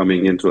names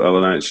coming into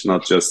Avalanche,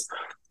 not just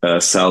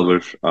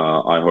Salvor.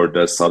 I heard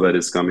that Sabet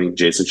is coming,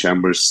 Jason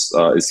Chambers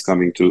is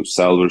coming to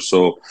Salvor.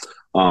 So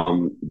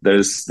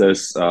there's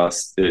a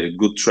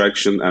good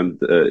traction, and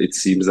it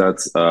seems that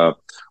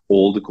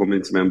all the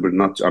community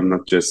members, I'm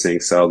not just saying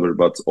Salvor,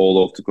 but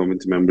all of the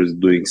community members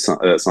doing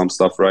some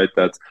stuff right,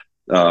 that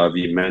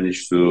we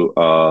managed to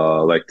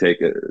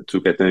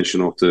took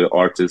attention of the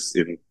artists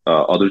in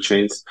other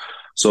chains.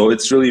 So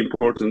it's really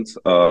important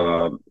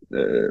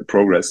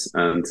progress,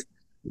 and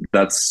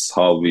that's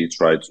how we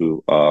try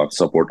to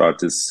support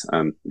artists,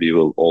 and we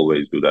will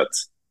always do that.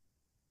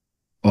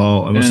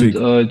 Oh, I must say,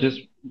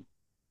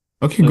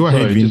 okay, go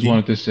ahead, sorry,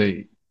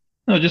 Vindy.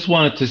 just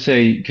wanted to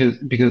say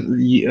because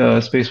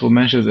Space will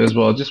mention it as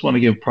well. I just want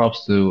to give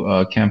props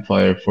to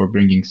Campfire for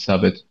bringing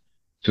Sabbath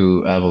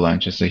to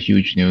Avalanche. It's a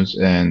huge news,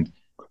 and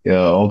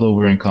although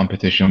we're in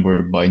competition,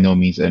 we're by no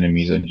means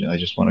enemies, and I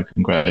just want to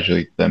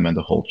congratulate them and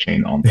the whole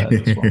chain on that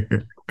as well.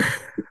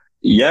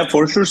 Yeah,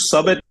 for sure.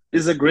 Sabbath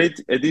is a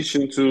great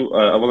addition to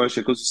Avalanche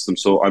ecosystem.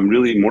 So I'm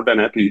really more than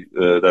happy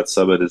that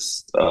Sabbath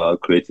is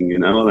creating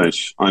an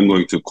Avalanche. I'm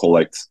going to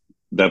collect.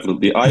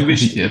 Definitely. I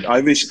wish Yeah.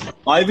 I wish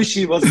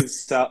he was in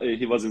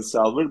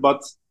Salvor,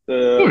 but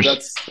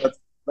that's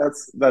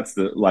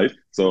the life.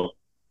 So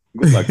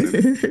good luck to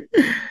him.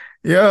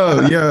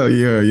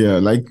 Yeah.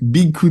 Like,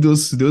 big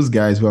kudos to those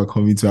guys who are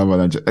coming to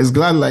Avalanche. It's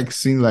glad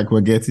seeing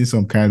we're getting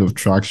some kind of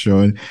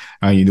traction,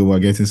 and we're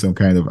getting some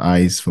kind of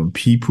eyes from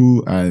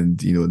people, and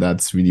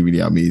that's really,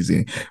 really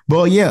amazing.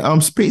 But yeah,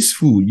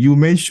 Spaceful, you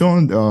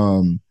mentioned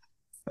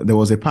there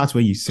was a part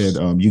where you said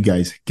you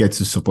guys get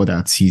to support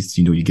artists,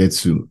 you get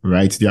to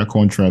write their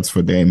contracts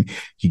for them,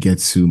 you get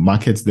to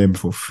market them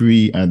for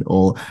free and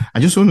all. I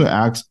just want to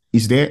ask,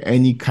 is there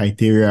any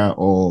criteria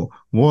or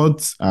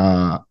what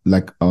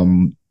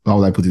how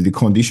will I put it, the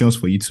conditions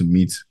for you to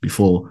meet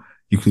before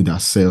you could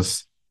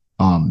access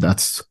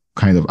that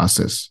kind of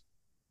access?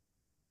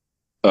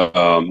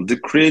 The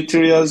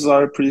criterias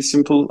are pretty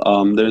simple.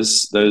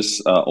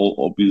 There's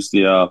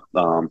obviously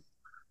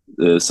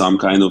some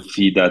kind of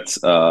fee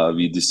that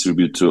we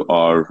distribute to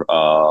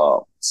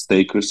our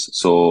stakers.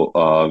 So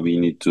we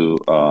need to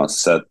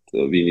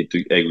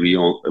agree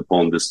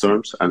upon these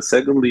terms. And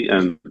secondly,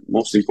 and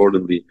most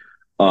importantly,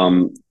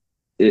 the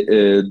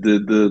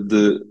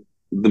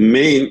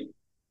main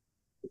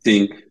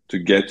thing to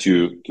get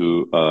you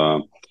to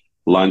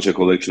launch a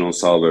collection on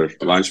Salvor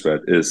Launchpad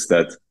is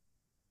that,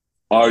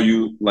 are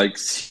you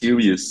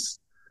serious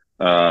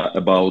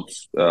about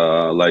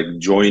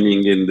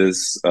joining in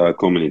this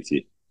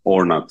community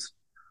or not?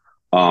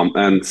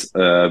 And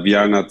we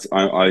are not.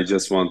 I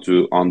just want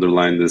to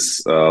underline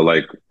this,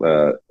 like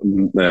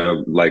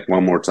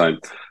one more time.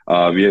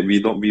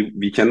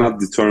 We cannot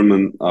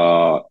determine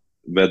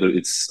whether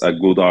it's a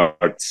good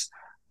art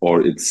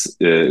or it's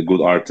a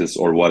good artist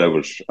or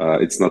whatever.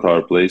 It's not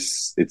our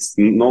place. It's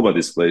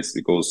nobody's place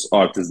because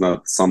art is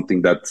not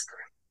something that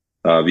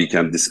we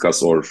can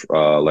discuss or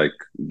like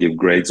give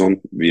grades on.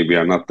 We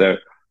are not there,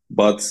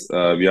 but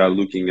we are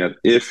looking at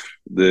if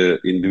the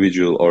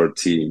individual or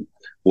team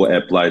who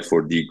applied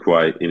for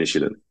DeQuai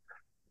initiative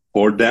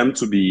for them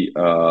to be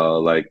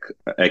like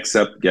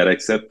get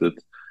accepted.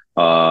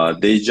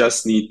 They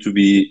just need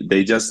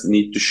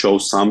to show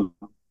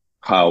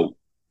somehow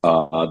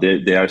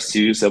they are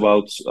serious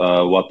about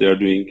what they are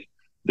doing.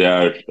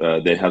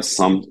 They have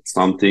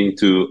something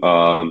to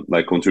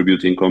like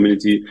contribute in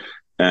community,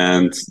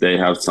 and they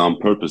have some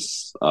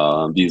purpose.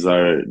 These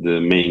are the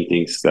main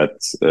things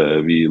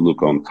that we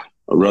look on.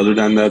 Rather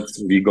than that,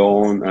 we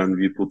go on and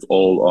we put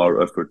all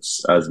our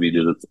efforts as we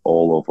did it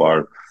all of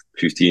our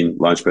 15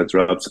 launchpad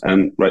reps,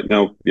 and right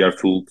now we are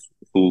full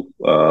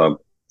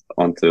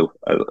until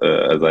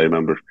as I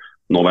remember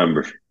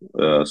November.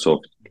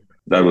 So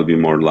there will be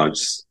more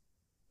launches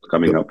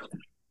coming up.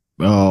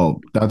 Oh,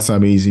 that's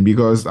amazing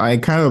because I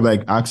kind of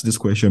like asked this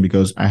question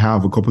because I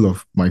have a couple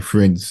of my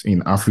friends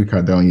in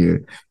Africa down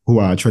here who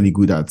are actually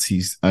good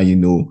artists,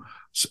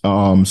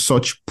 and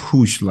such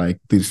push like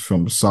this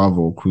from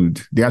Salvor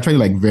they're actually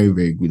like very,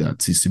 very good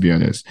artists, to be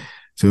honest.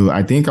 So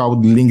I think I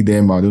would link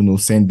them, I don't know,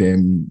 send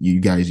them you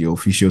guys your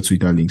official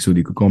Twitter link so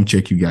they could come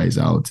check you guys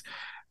out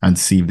and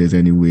see if there's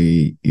any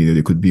way,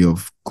 they could be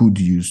of good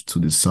use to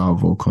the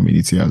Salvor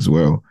community as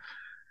well.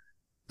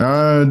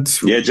 And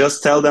yeah,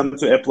 just tell them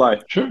to apply.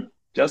 Sure.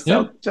 Just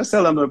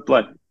tell them to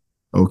apply.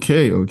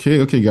 Okay,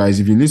 guys.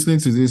 If you're listening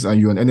to this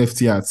and you're an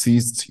NFT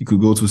artist, you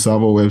could go to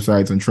Salvor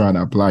website and try and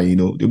apply.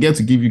 They'll get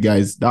to give you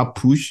guys that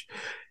push,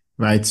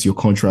 write your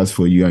contracts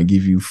for you, and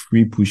give you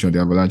free push on the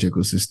Avalanche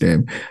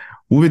ecosystem.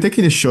 We'll be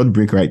taking a short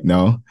break right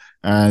now,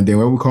 and then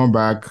when we come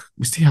back,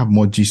 we still have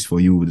more gist for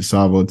you with the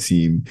Salvor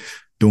team.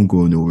 Don't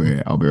go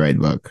nowhere. I'll be right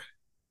back.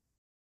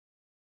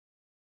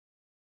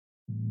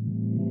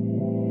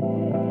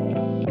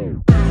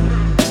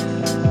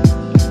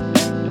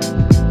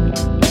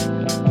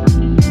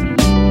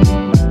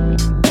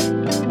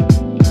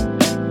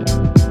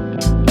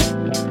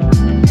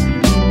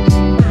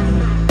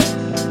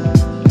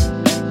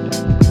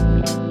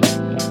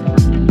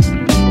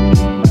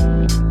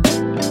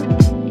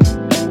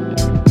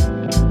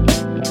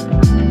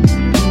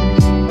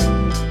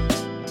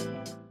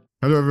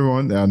 Hello,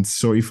 everyone, and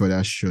sorry for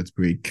that short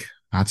break.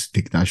 I had to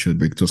take that short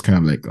break. It was kind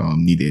of like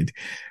needed.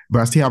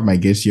 But I still have my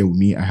guests here with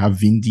me. I have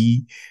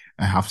Vindy,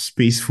 I have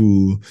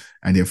Spaceful,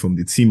 and they're from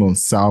the team on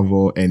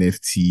Salvor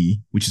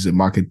NFT, which is a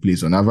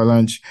marketplace on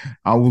Avalanche.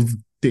 I will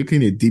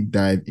taking a deep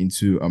dive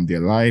into their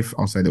life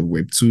outside of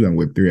Web 2 and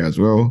Web 3 as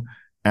well.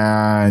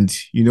 And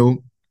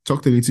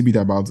talked a little bit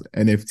about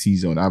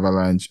NFTs on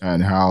Avalanche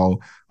and how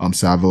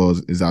Salvor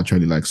is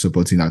actually like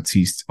supporting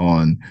artists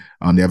on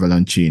the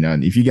Avalanche chain.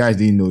 And if you guys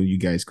didn't know, you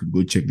guys could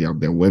go check their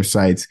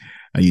website,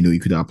 and you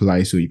could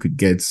apply so you could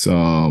get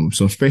some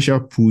special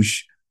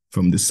push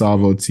from the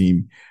Salvor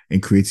team in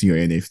creating your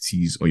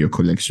NFTs or your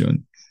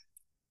collection.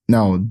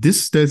 Now,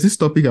 there's this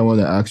topic I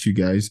want to ask you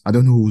guys. I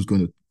don't know who's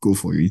going to go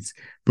for it,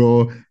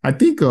 but I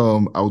think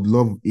I would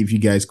love if you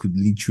guys could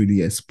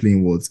literally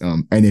explain what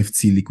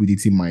NFT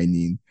liquidity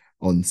mining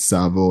on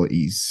Salvor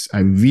is. I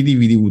really,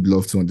 really would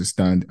love to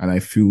understand, and I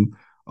feel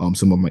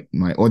some of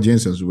my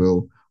audience as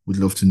well would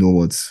love to know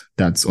what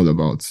that's all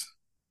about.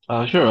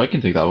 Sure, I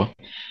can take that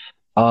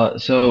one.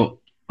 So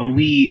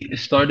we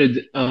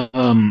started,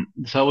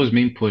 Salvor's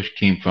main push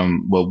came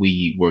from what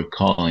we were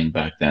calling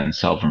back then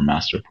Salvor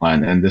Master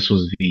Plan, and this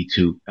was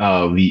V2,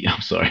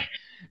 I'm sorry,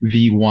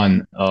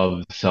 V1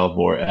 of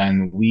Salvor,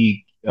 and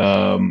we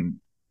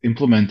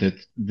implemented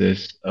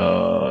this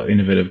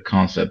innovative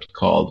concept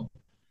called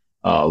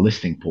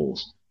listing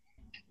pools.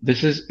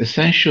 This is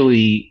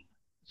essentially,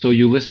 so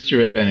you list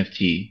your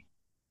NFT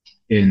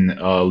in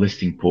a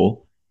listing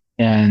pool,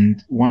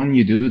 and when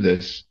you do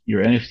this,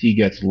 your NFT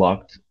gets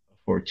locked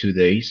for 2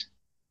 days.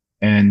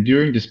 And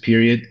during this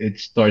period, it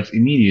starts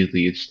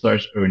immediately, it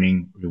starts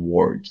earning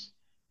rewards.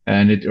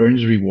 And it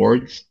earns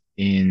rewards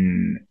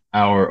in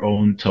our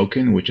own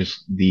token, which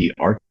is the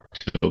art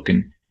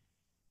token.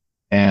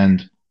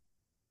 And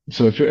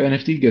so if your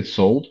NFT gets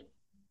sold,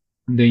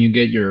 then you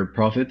get your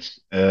profits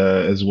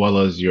as well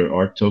as your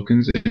art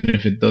tokens. And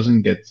if it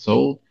doesn't get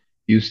sold,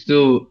 you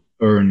still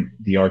earn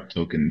the art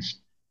tokens.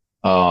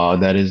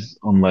 That is,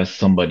 unless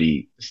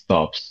somebody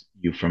stops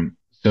you from.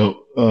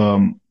 So,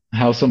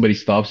 how somebody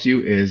stops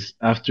you is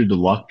after the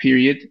lock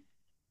period,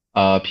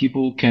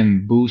 people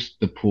can boost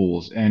the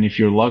pools. And if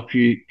your lock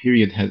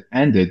period has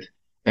ended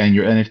and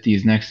your NFT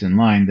is next in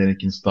line, then it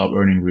can stop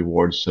earning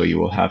rewards. So you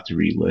will have to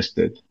relist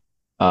it.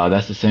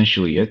 That's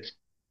essentially it.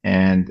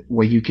 And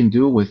what you can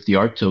do with the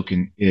art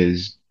token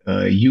is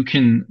you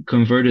can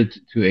convert it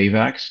to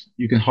AVAX.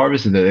 You can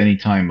harvest it at any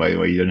time, by the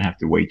way. You don't have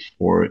to wait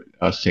for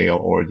a sale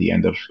or the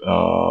end of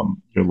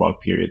your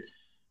lock period.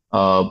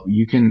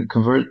 You can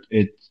convert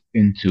it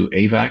into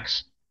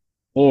AVAX,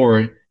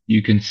 or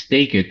you can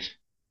stake it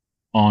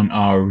on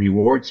our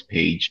rewards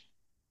page,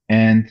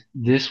 and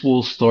this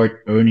will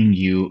start earning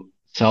you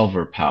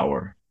Salvor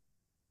power.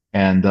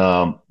 And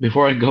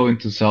before I go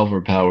into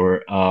Salvor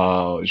power,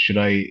 should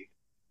I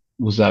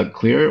was that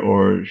clear,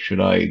 or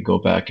should I go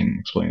back and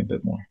explain a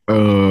bit more?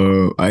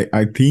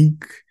 I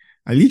think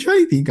I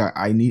literally think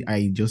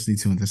I just need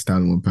to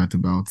understand one part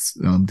about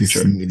this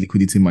Sure.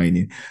 liquidity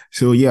mining.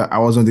 So yeah, I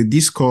was on the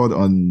Discord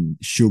on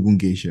Shogun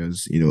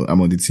Geishas.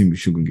 I'm on the team with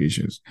Shogun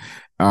Geishas,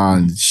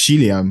 and Mhm.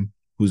 Shiliam,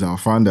 who's our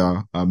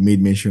founder,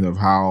 made mention of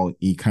how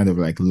he kind of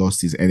like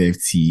lost his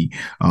NFT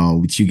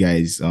with you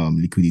guys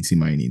liquidity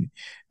mining.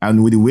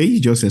 And with the way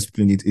you just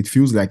explained it, it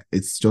feels like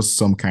it's just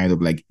some kind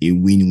of like a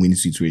win-win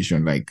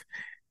situation. Like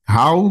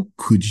how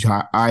could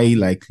I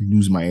like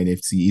lose my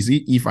NFT? Is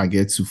it if I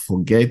get to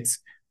forget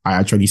I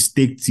actually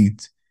staked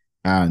it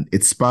and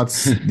it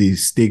starts the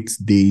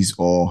staked days,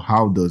 or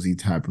how does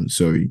it happen?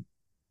 Sorry.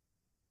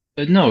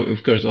 No,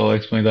 of course, I'll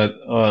explain that.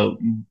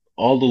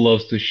 All the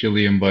loves to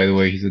Shilliam, by the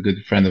way. He's a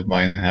good friend of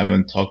mine. I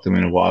haven't talked to him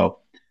in a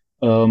while.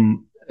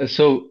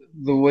 So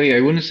the way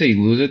I wouldn't say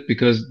lose it,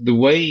 because the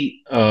way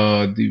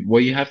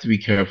you have to be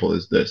careful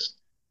is this.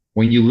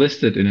 When you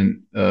list it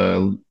in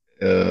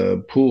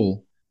an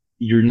pool,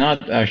 you're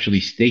not actually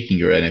staking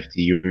your NFT,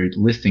 you're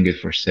listing it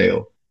for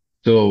sale.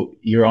 So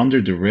you're under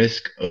the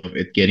risk of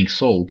it getting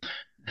sold.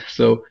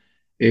 So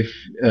if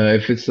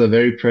if it's a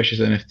very precious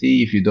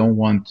NFT, if you don't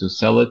want to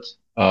sell it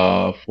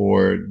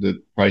for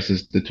the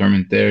prices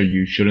determined there,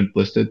 you shouldn't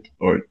list it,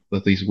 or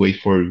at least wait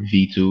for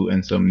V2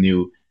 and some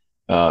new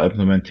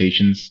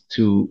implementations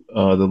to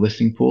the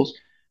listing pools.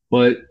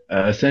 But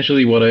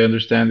essentially, what I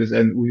understand is,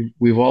 and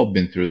we've all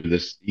been through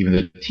this, even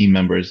the team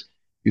members.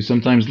 You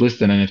sometimes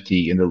list an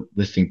NFT in the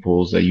listing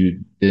pools that you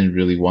didn't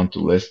really want to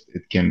list.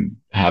 It can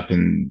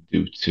happen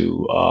due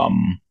to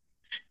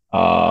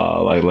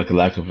like a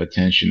lack of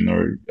attention,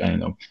 or I don't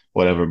know,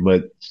 whatever.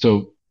 But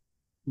so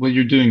what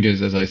you're doing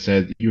is, as I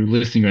said, you're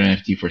listing your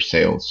NFT for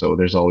sale, so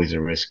there's always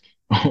a risk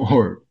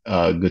or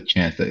a good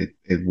chance that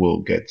it will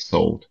get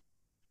sold.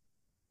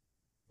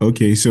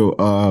 Okay, so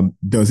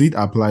does it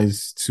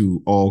applies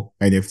to all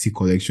NFT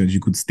collections? You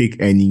could stake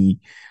any,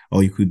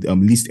 or you could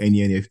list any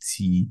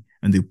NFT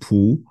in the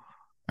pool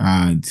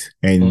and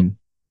Uh,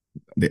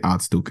 the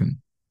art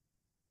token.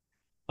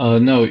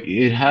 no,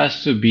 it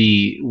has to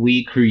be.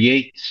 We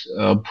create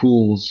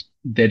pools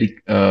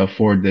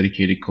for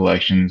dedicated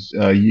collections.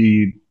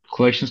 You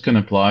collections can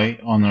apply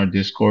on our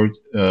Discord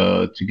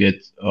to get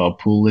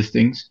pool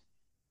listings.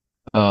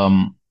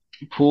 Um,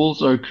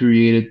 Pools are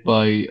created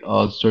by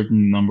a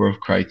certain number of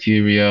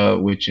criteria,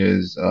 which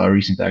is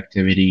recent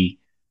activity,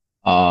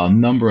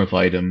 number of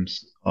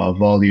items,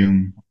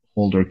 volume,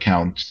 holder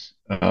count,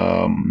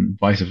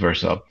 vice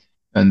versa.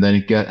 And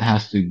then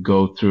has to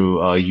go through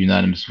a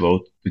unanimous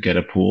vote to get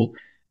a pool.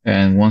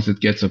 And once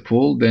it gets a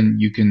pool, then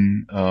you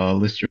can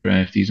list your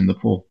NFTs in the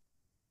pool.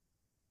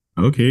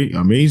 Okay,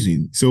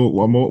 amazing. So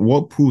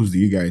what pools do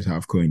you guys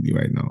have currently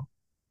right now?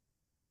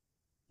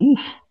 Oof.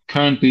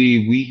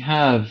 Currently, we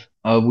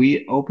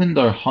opened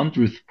our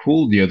 100th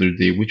pool the other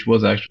day, which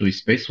was actually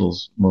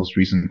Spacewell's most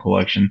recent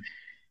collection.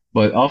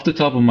 But off the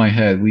top of my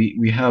head,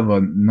 we have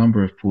a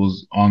number of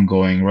pools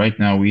ongoing. Right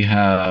now, we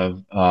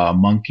have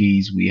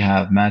monkeys, we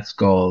have mat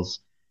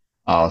skulls,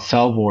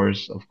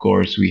 salvors, of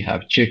course, we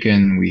have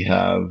chicken, we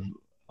have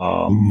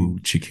Ooh, I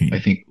chicken.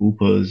 think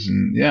upas,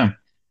 and yeah.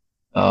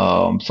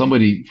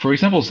 For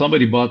example,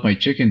 somebody bought my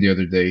chicken the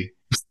other day.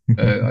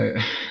 I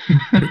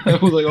I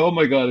was like, oh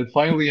my God, it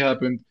finally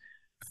happened.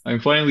 I'm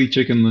finally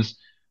chickenless.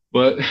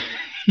 But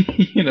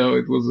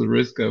it was a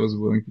risk I was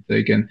willing to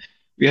take. And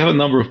we have a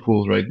number of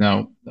pools right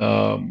now.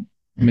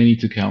 Many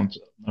to count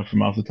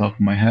from off the top of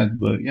my head,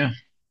 but yeah.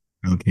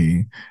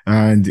 Okay.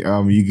 And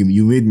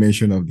you made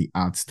mention of the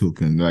art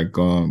token. Like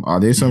are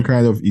there some Mhm.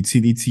 kind of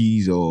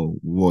utilities, or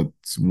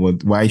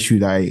why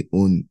should I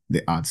own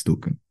the art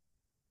token?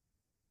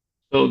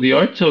 So the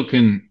art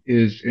token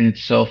is in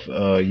itself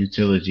a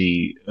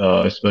utility,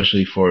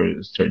 especially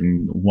for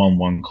certain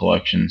 1-1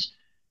 collections.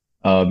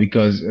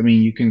 Because I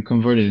mean, you can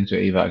convert it into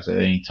AVAX at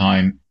any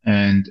time,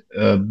 and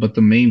but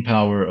the main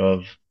power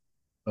of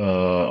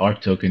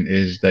art token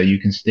is that you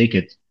can stake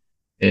it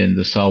in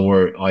the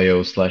Salvor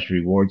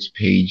IO/rewards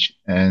page,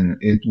 and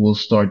it will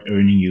start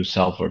earning you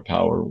Salvor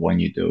power when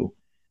you do.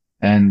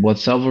 And what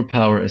Salvor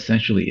power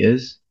essentially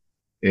is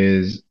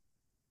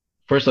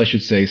first, I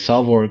should say,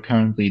 Salvor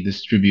currently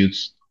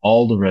distributes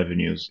all the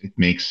revenues it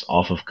makes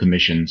off of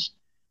commissions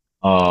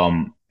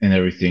and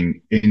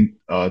everything in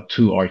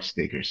to art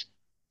stakers.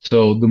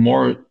 So the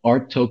more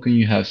art token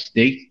you have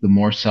staked, the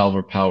more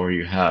Salvor power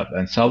you have.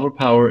 And Salvor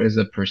power is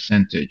a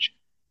percentage.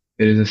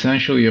 It is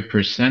essentially a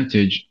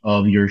percentage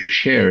of your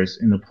shares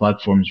in the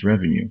platform's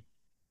revenue.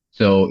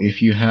 So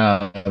if you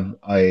have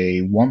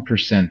a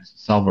 1%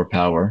 Salvor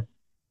power,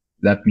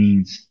 that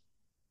means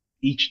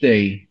each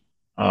day,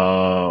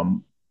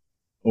 um,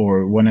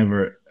 or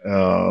whenever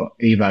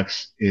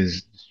AVAX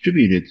is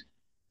distributed,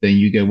 then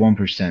you get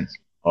 1%.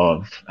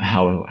 of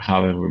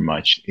however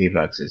much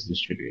AVAX is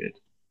distributed.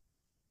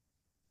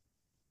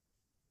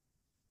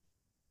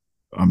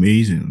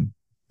 Amazing.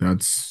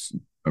 That's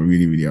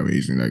really, really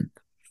amazing. Like,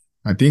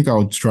 I think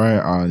I'll try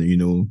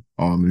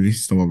and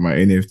list some of my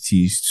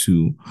NFTs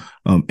to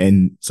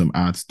earn some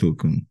art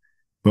token.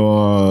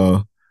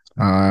 But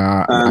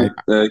I And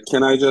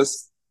can I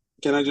just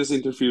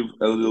interfere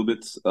a little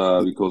bit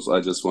because I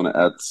just want to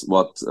add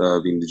what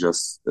Windy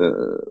just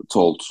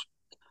told.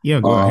 yeah,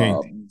 go Uh, ahead.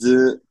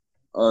 the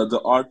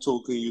the art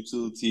token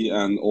utility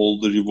and all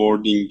the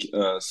rewarding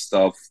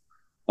stuff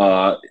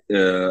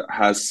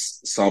has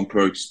some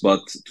perks,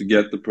 but to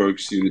get the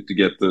perks, you need to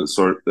get the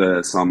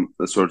some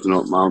a certain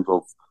amount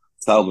of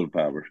salver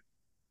power.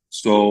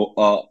 So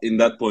in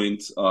that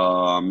point,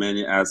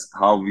 many ask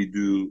how we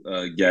do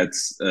get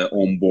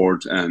on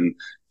board and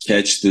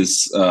catch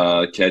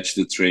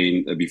the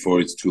train before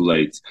it's too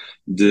late.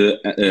 The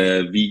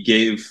We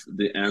gave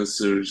the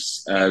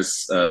answers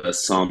as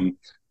some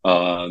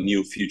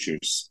new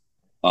features.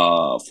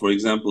 For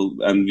example,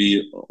 and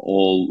we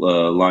all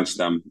launched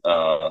them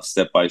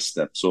step by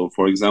step. So,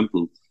 for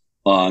example,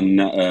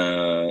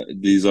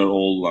 these are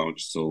all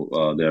launched, so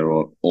they're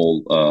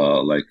all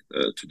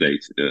to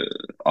date,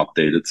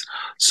 updated.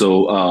 So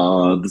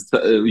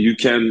you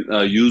can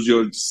use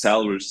your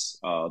salvers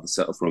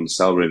from the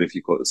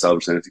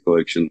Salvers NFT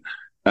collection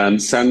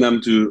and send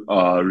them to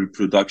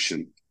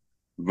reproduction,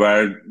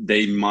 where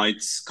they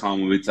might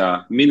come with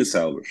a mini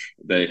salver.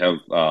 They have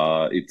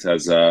it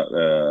has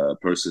a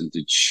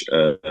percentage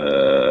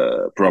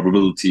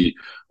probability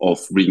of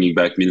bringing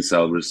back mini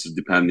salvers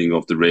depending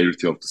of the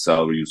rarity of the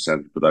salver you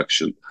send to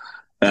production.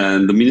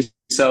 And the mini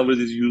salver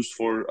is used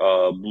for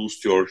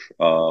boost your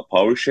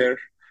power share,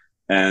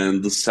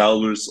 and the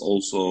salvers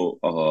also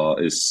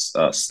is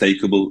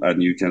stakeable, and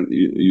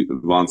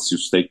once you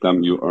stake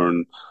them,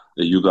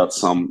 you got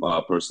some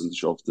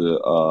percentage of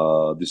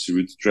the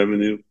distributed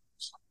revenue.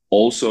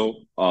 Also,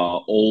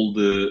 all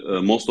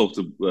the most of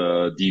the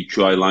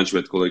DQI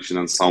Launchpad collection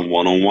and some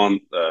one-on-one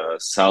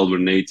Salver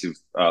native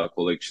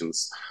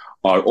collections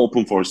are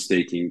open for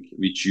staking,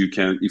 which you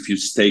can, if you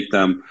stake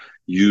them,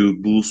 you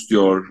boost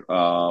your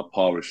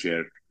power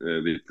share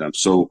with them.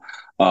 So,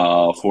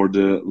 for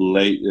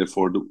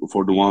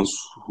the ones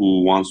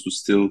who wants to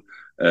still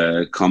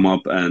come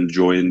up and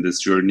join this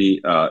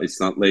journey, it's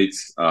not late.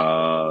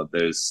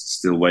 There's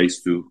still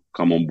ways to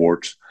come on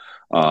board.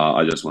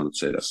 I just wanted to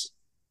say this.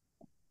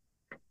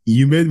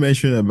 You made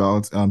mention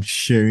about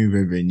sharing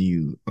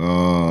revenue.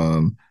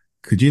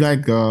 Could you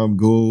go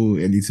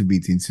a little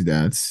bit into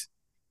that?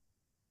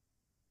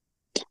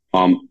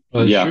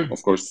 Yeah, Sure.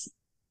 of course.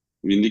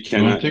 Windy, You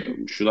can want I? to take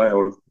it? Should I?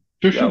 Or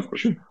Sure, yeah, sure, of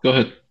course. sure. Go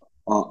ahead.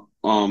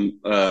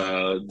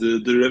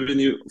 The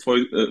revenue for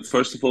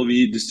first of all,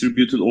 we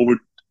distributed over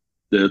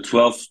the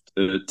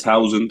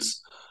 12,000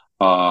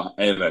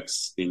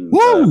 AVAX in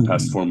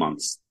past Woo! 4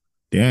 months.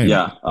 Damn.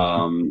 Yeah,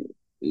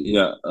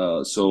 yeah.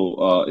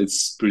 So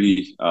it's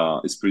pretty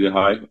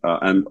high,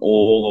 and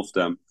all of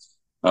them.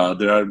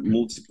 There are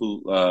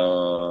multiple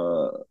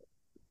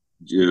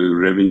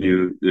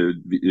revenue.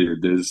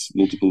 There's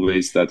multiple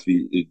ways that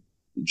we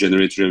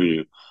generate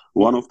revenue.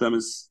 One of them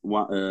is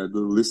the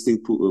listing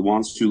pool.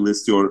 Once you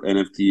list your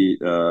NFT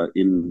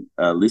in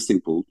a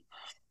listing pool,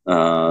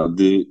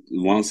 the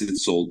once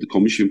it's sold, the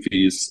commission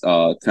fee is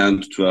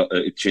 10 to 12.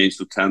 It changed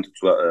to 10 to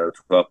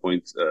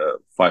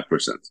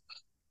 12.5%.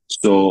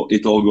 So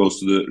it all goes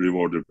to the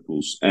rewarder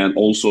pools, and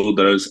also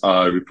there's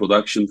a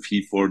reproduction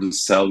fee for the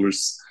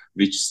sellers,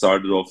 which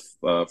started off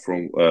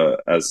from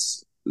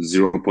as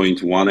zero point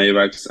 0.1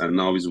 AVAX and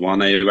now is 1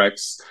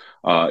 AVAX.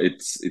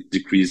 It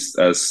decreased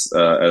as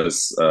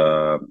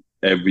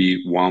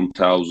every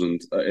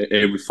 1,000,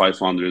 every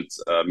 500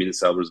 mini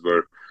servers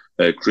were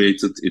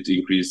created. It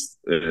increased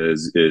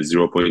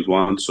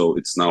 0.1, so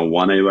it's now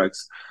 1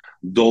 AVAX.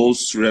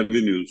 Those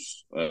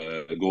revenues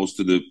goes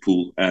to the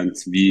pool, and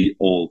we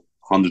all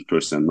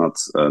 100%, not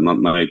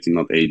 90,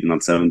 not 80,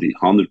 not 70,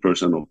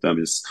 100% of them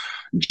is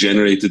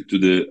generated to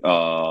the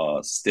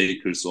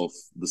stakers of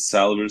the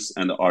sellers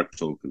and the art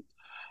token.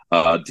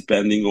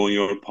 Depending on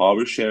your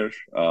power share,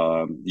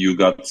 you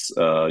got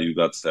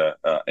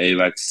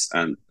AVAX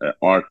and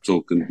art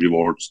token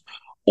rewards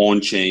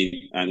on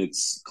chain, and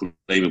it's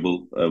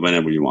claimable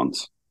whenever you want.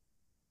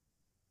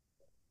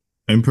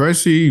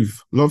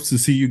 Impressive. Love to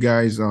see you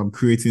guys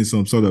creating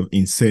some sort of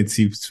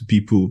incentive to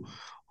people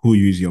who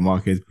use your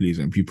marketplace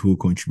and people who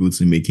contribute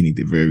to making it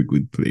a very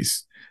good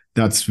place.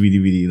 That's really,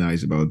 really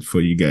nice about for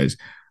you guys.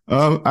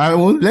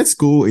 Let's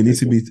go a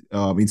little bit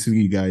into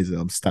you guys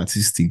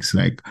statistics.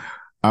 Like,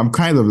 I'm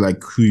kind of like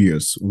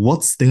curious,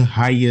 what's the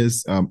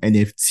highest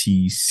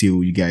NFT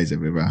sale you guys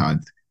have ever had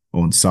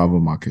on Salvor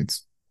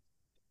markets?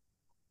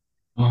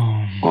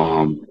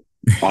 Um,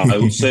 I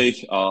would say,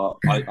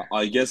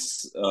 I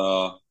guess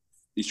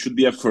it should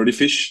be a 30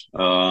 fish.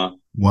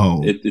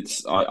 Wow.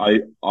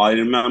 I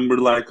remember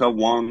like a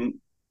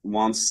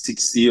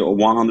 160 or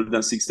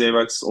 160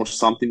 AVAX or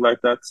something like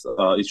that.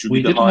 It should be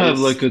We the did have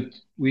highest.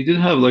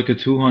 like a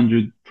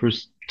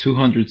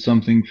 200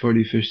 something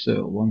 40 fish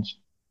sale once.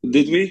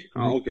 Did we?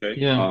 Like, Okay.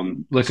 yeah,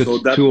 like a So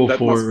that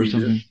 204 must or be there.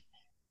 something.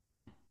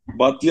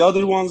 But the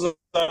other ones are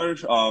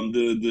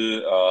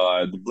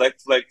the Black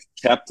Flag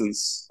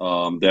captains.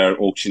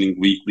 They're auctioning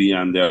weekly,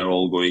 and they're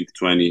all going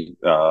 20,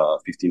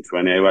 15,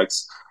 20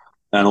 AVAX.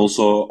 And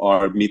also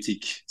our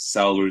mythic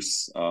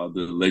Salvors,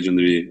 the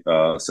legendary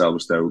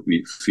Salvors, there will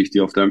be 50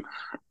 of them,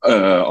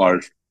 are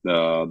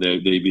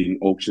they've been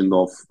auctioned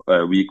off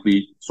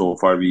weekly. So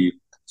far, we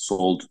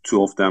sold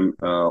two of them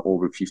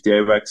over 50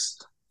 AVAX,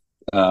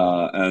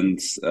 and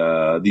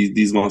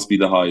these must be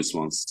the highest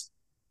ones.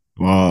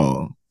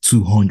 Wow,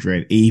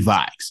 200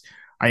 AVAX.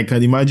 I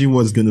can imagine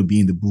what's going to be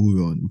in the bull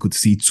run. We could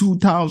see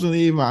 2,000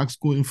 AVAX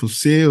going for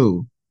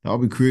sale. That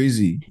would be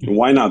crazy.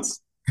 Why not?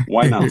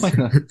 Why not? Why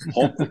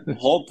not?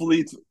 Hopefully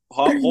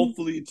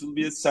it will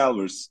be a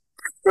Salvors.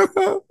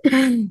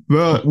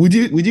 Well, would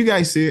you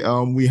guys say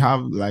we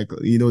have, like,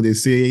 they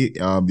say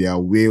there are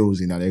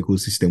whales in an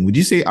ecosystem. Would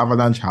you say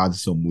Avalanche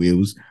has some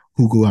whales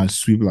who go and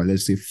sweep, like,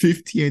 let's say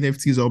 50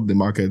 NFTs up the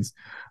market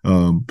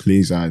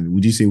place? And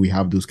would you say we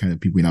have those kind of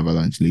people in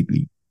Avalanche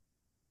lately?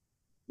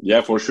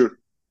 Yeah, for sure.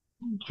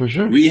 For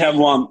sure. We have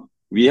one.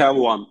 We have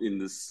one in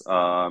this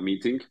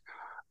meeting,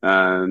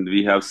 and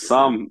we have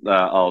some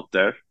out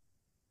there.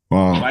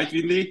 Wow. Right,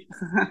 Windy?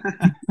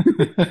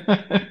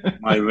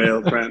 My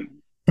whale friend.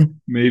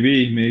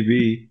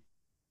 Maybe.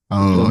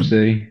 That's what I'm Oh,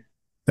 saying.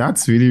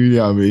 that's really, really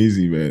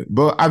amazing, man.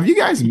 But have you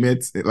guys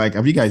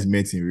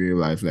met in real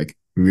life, like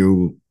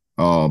real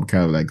kind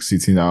of like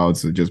sitting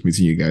out or just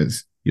meeting you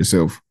guys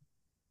yourself?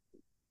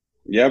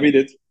 Yeah, we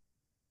did.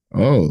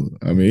 Oh,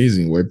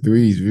 amazing.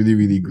 Web3 is really,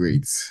 really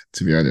great,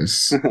 to be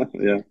honest.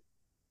 Yeah,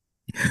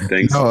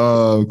 thanks.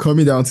 Now,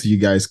 coming down to you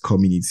guys'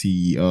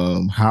 community,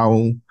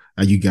 how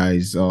are you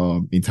guys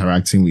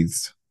interacting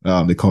with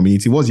the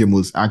community? What's your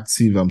most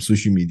active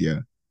social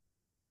media?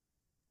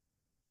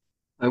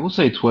 I will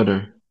say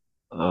Twitter,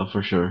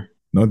 for sure.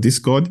 Not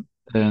Discord?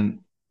 And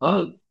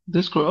uh,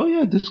 Discord. Oh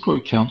yeah,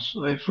 Discord counts.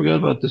 I forgot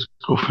about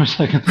Discord for a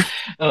second.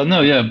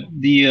 No, yeah,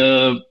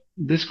 the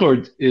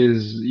Discord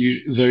is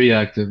very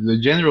active. The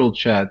general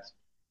chat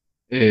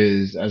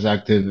is as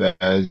active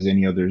as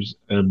any others,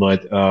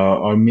 but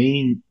our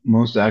main,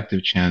 most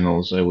active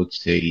channels, I would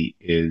say,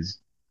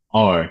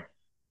 are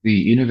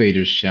the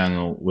innovators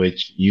channel,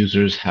 which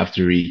users have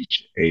to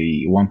reach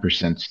a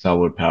 1%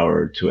 Salvor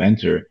power to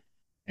enter,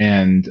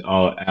 and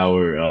our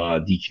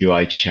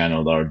DQI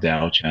channel, our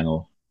DAO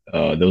channel.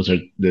 Those are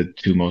the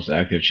two most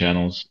active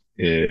channels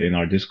in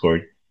our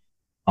Discord.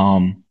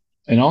 Um,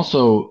 and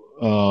also,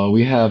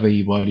 we have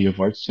a body of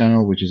arts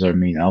channel, which is our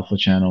main alpha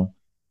channel.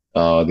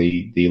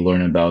 They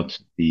learn about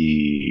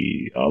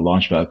the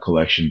Launchpad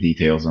collection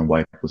details and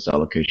whitelist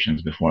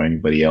allocations before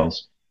anybody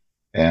else.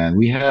 And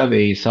we have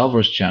a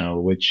Salvors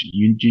channel, which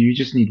you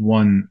just need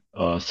one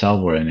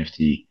Salvor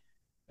NFT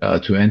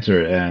to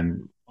enter.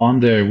 And on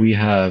there, we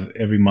have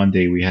every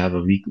Monday we have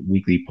a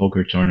weekly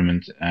poker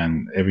tournament,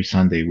 and every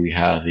Sunday we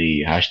have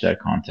a hashtag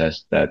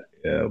contest that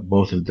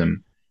both of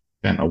them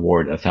can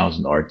award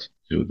 1,000 art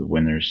to the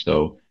winners.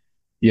 So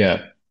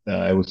yeah,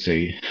 I would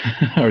say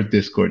our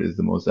Discord is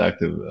the most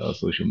active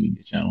social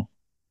media channel.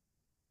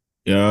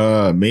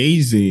 Yeah,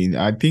 amazing.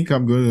 I think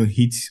I'm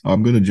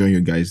gonna join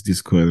your guys'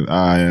 Discord.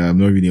 I am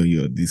not really on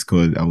your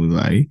Discord, I will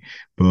lie.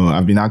 But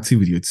I've been active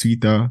with your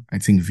Twitter. I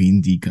think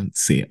Vindy can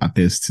say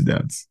attest to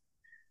that.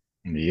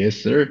 Yes,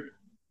 sir.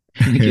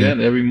 Yeah,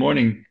 every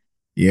morning.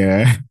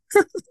 Yeah.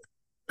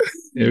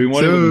 Every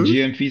morning with the So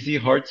GMPC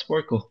Heart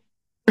Sparkle.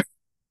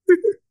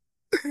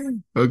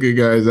 okay,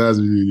 guys, that's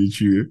really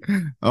true.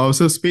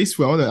 So Space,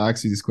 I want to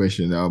ask you this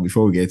question now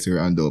before we get to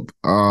round up.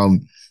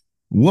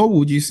 What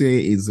would you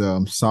say is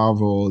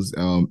Salvo's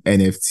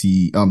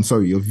NFT,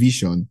 sorry, your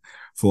vision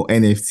for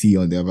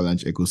NFT on the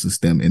Avalanche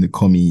ecosystem in the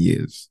coming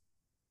years?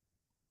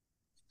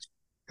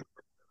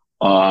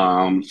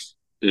 Um,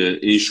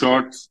 in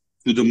short,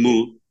 to the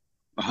moon,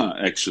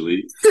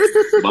 actually.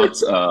 But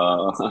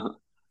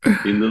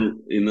in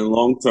the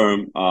long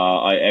term,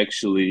 I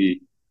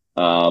actually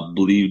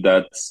believe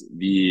that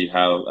we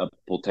have a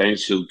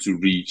potential to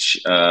reach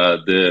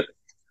the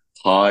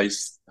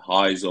highs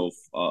of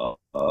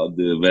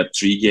the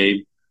Web3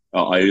 game.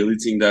 I really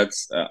think that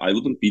I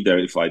wouldn't be there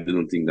if I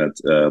didn't think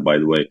that. By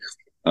the way,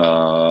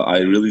 I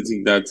really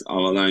think that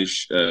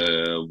Avalanche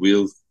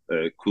will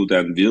could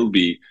and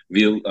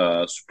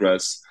will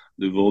suppress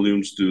the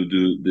volumes to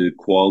the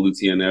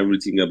quality and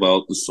everything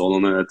about the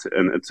Solana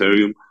and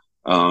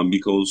Ethereum,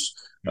 because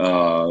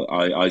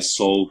I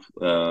saw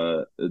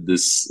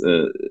this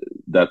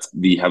that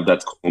we have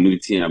that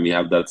community and we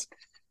have that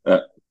uh,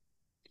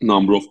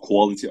 number of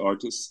quality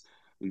artists.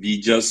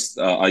 We just,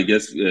 I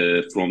guess,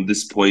 from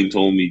this point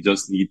on, we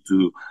just need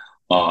to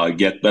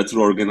get better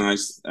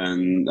organized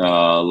and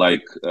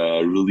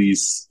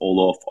release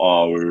all of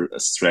our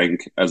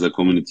strength as a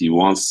community.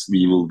 Once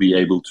we will be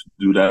able to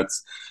do that,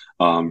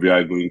 we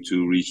are going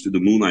to reach to the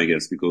moon, I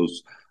guess,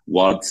 because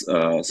what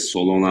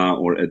Solana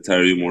or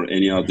Ethereum or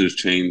any other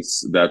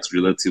chains that's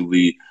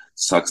relatively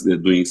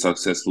doing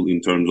successful in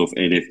terms of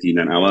NFT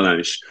and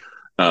Avalanche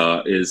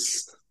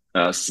is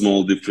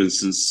small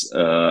differences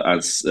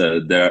as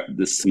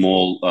the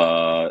small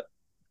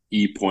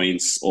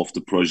e-points of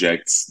the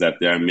projects that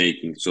they are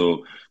making.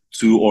 So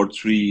two or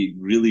three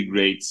really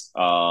great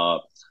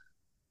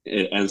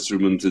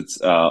instrumented,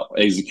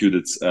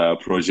 executed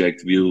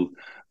project will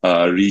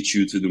reach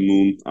you to the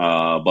moon.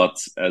 But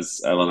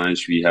as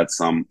Avalanche, we had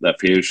some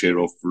fair share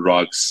of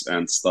rocks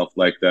and stuff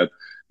like that.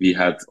 We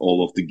had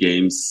all of the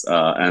games,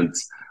 and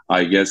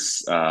I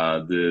guess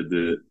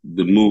the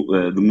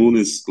moon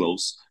is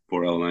close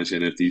for Avalanche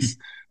NFTs.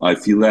 I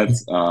feel that,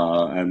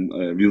 and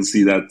we'll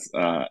see that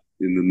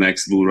in the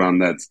next bull run.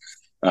 That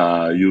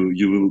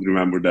you will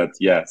remember that.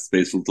 Yeah,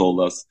 Spaceful told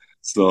us.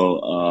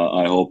 So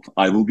I hope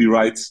I will be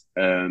right,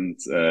 and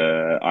To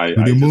the I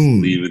just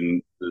moon. believe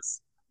in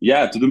this.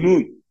 Yeah, to the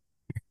moon.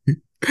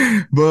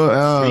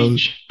 But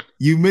Preach.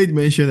 you made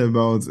mention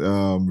about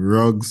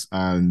rugs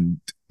and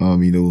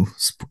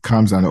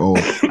scams and all,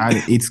 and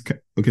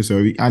okay,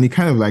 sorry, and it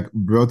kind of like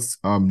brought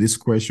this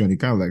question. It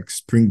kind of like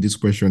spring this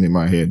question in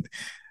my head.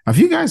 Have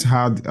you guys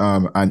had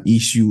an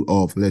issue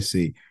of, let's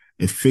say,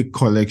 a fake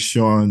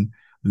collection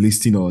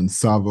listing on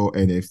Salvor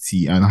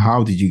NFT, and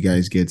how did you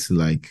guys get to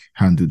like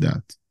handle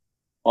that?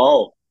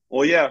 Oh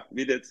yeah,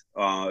 we did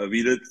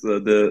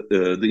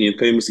the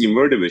infamous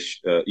inverted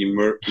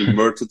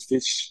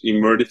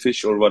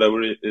fish, or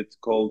whatever it's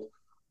called.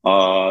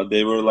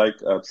 They were like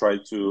try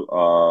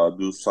to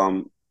do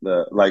some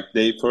like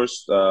they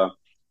first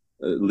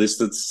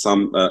listed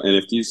some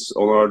NFTs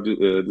on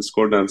our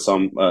Discord and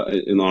some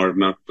in our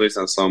marketplace,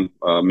 and some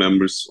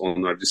members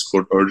on our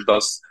Discord urged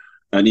us,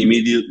 and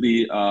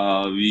immediately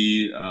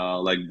we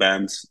like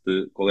banned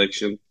the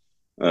collection.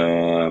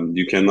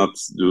 You cannot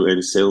do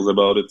any sales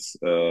about it,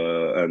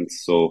 and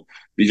so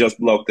we just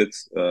blocked it.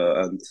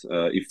 And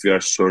if we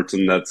are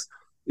certain that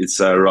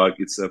it's a rug,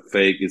 it's a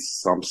fake,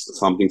 it's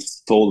something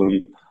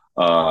stolen,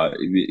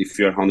 if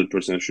you're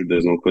 100% sure,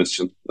 there's no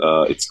question.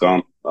 It's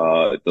gone.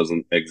 It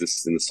doesn't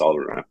exist in the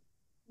solver app.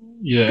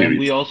 Yeah, and Period.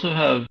 we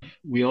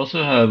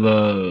also have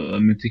a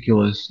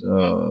meticulous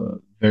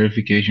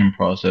verification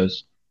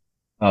process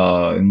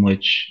in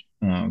which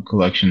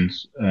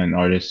collections and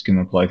artists can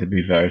apply to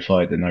be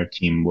verified, and our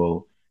team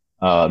will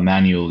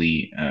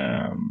manually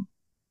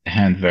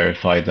hand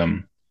verify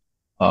them,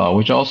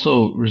 which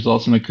also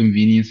results in a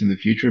convenience in the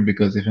future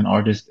because if an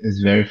artist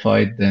is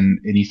verified, then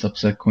any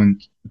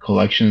subsequent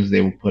collections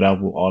they will put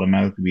out will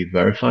automatically be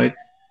verified.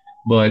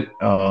 But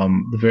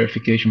the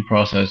verification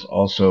process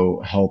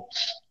also helps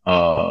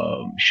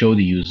show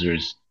the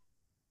users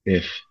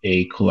if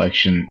a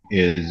collection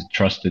is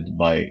trusted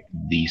by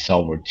the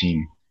Salvor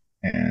team,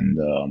 and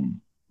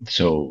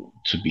so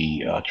to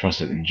be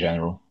trusted in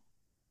general.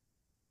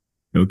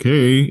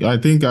 Okay, I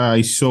think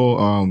I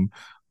saw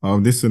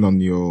this one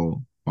on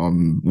your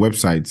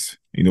website.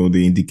 You know,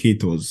 the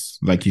indicators,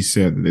 like you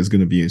said, there's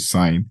gonna be a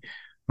sign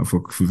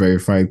for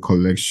verified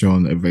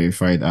collection, a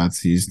verified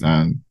artist,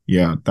 and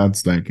yeah,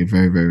 that's like a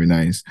very, very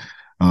nice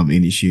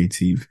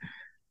initiative.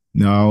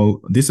 Now,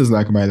 this is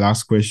like my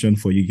last question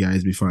for you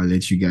guys before I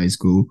let you guys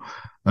go.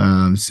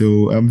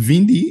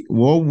 Vindi,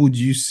 what would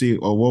you say,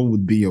 or what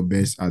would be your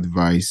best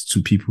advice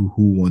to people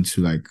who want to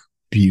like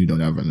build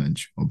on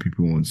Avalanche, or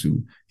people who want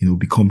to,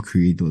 become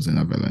creators on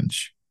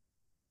Avalanche?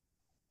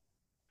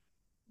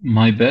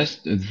 My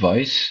best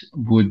advice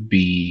would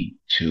be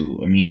to,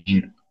 I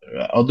mean,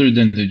 other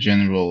than the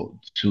general,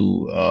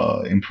 to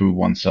improve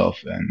oneself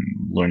and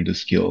learn the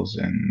skills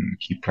and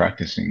keep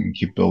practicing and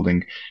keep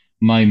building.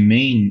 My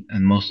main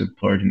and most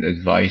important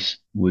advice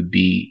would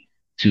be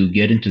to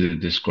get into the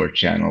Discord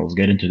channels,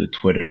 get into the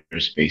Twitter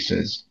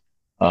spaces,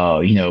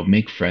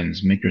 make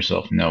friends, make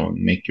yourself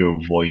known, make your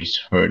voice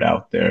heard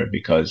out there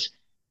because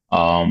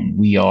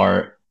we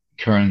are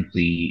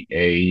currently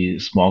a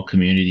small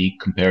community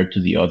compared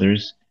to the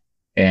others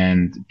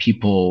and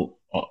people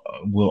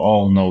will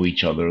all know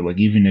each other. Like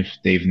even if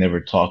they've never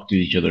talked to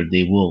each other,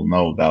 they will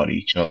know about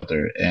each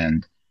other.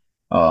 And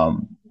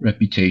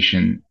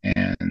reputation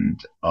and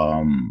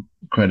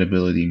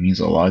credibility means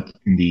a lot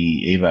in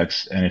the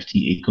AVAX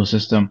NFT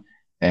ecosystem.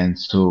 And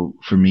so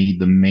for me,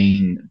 the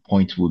main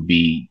point would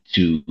be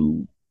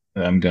to,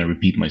 I'm going to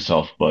repeat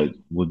myself, but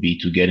would be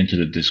to get into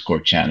the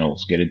Discord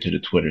channels, get into the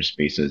Twitter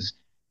spaces,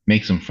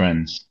 make some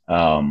friends.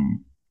 I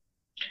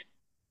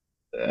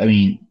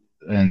mean,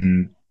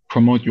 and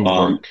promote your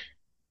Um, work.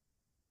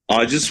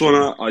 I just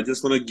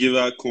wanna give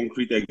a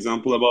concrete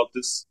example about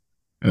this.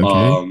 Okay.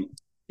 Um,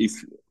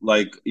 if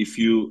if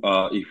you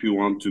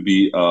want to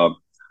be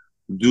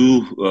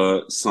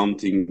do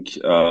something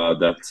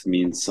that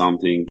means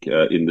something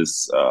in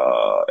this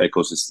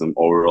ecosystem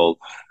overall.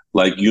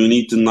 Like you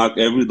need to knock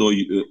every door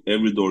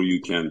you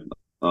can.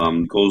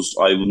 Because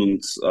I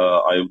wouldn't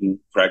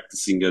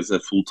practicing as a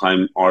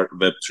full-time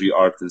Web3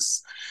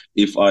 artist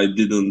if I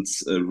didn't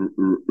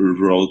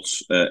wrote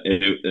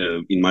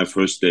in my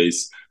first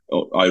days.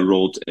 I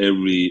wrote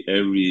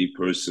every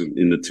person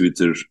in the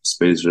Twitter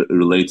space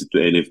related to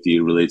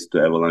NFT, related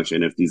to Avalanche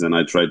NFTs, and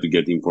I tried to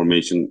get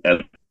information.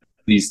 At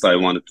least I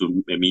wanted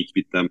to meet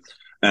with them,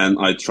 and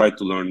I try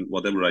to learn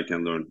whatever I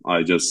can learn.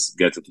 I just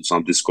get into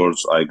some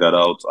discords. I got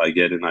out. I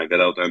get in. I get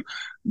out, and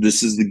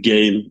this is the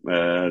game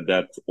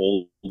that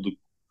all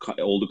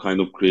the kind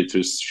of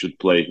creators should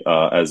play.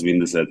 As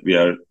Windy said, we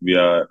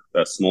are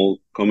a small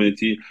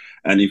community,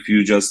 and if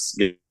you just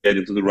get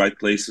into the right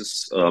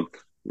places,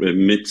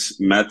 meet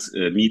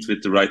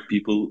with the right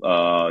people,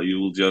 you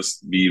will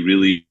just be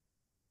really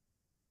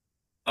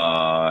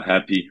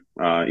happy,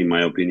 in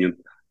my opinion.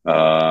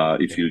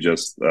 If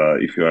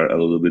if you are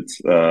a little bit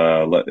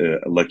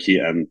lucky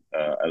and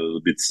a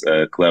little bit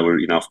clever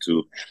enough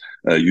to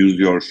use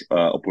your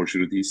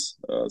opportunities.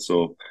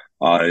 So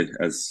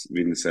as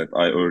Vinny said,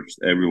 I urge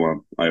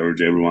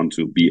everyone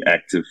to be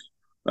active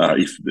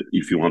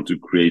if you want to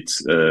create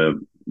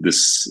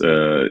this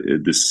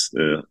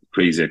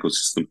crazy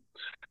ecosystem.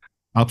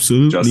 Just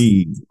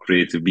Absolutely.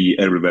 create, be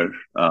everywhere,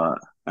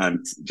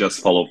 and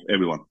just follow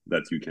everyone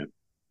that you can.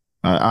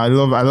 I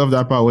love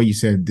that part where you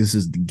said this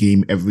is the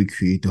game every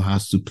creator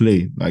has to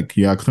play. Like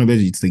you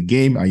acknowledge it's the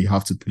game and you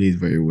have to play it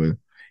very well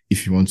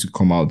if you want to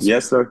come out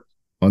Yes, sir.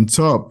 on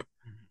top.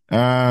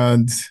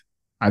 And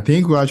I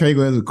think we're actually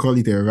going to call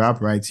it a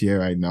wrap right here,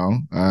 right now.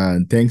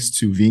 And thanks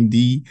to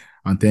Vindy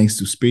and thanks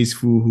to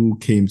Spaceful who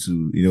came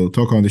to,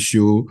 talk on the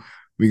show.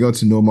 We got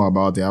to know more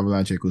about the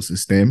Avalanche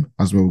ecosystem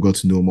as well. We got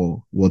to know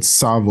more what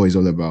Salvor is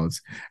all about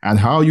and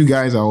how you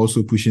guys are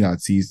also pushing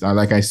artists. And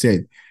like I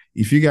said,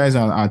 if you guys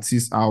are an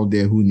artist out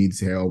there who needs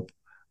help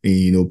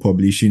in,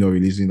 publishing or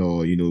releasing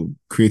or,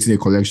 creating a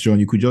collection,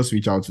 you could just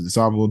reach out to the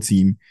Salvo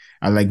team.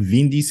 And like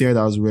Vindy said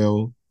as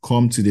well,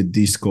 come to the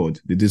Discord.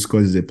 The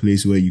Discord is a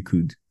place where you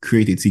could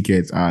create a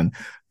ticket and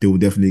they will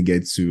definitely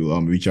get to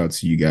reach out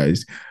to you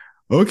guys.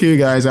 Okay,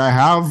 guys, I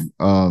have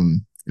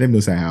let me know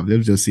say I have.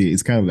 Let's just say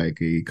it's kind of like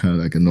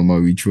a normal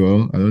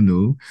ritual. I don't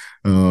know.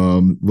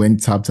 When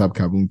Tap Tap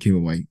Kaboom came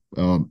on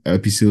my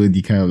episode,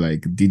 he kind of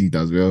like did it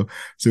as well.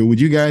 So would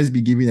you guys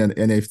be giving an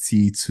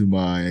NFT to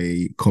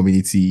my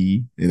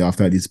community,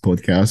 after this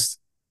podcast?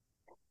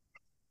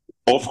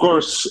 Of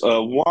course,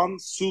 one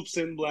soups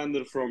and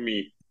blender from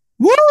me.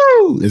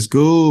 Woo! Let's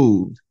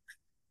go.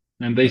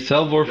 And they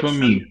Salvor Just from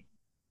send, me.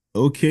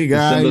 Okay,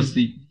 Just send us guys.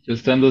 the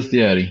just send us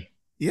the Addy.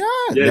 Yeah,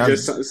 yeah,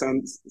 just that's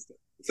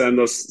send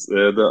us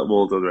the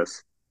wallet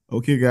address.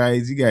 okay,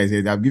 guys. You guys,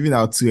 I'm giving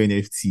out two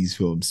NFTs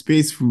from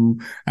Spaceful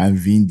and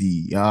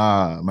Vindy.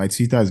 My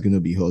Twitter is gonna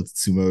be hot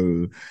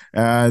tomorrow.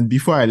 And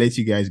before I let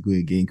you guys go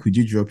again, could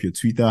you drop your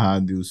Twitter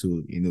handle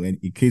so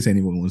in case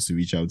anyone wants to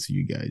reach out to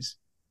you guys?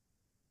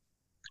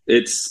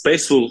 It's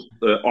Spaceful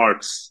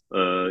Arts,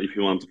 if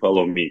you want to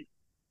follow me,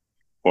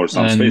 or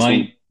some And Spaceful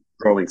mine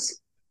drawings.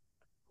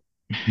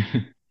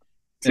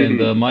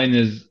 and mine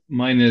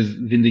is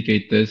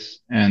Vindicate This,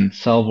 and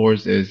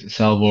Salvor's is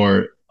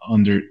Salvor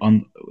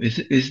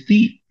is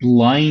the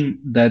line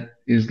that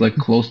is like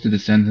close to the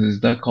sentence, is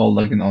that called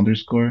like an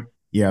underscore?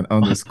 Yeah, an I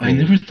underscore.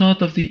 never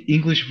thought of the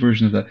English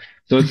version of that.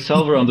 So it's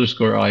Salvor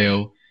underscore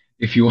IO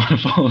if you want to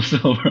follow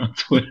Salvor on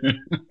Twitter.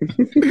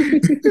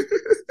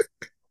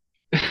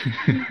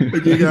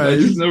 Okay, I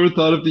just guys. never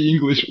thought of the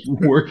English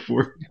word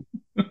for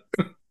it.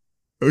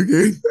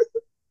 Okay.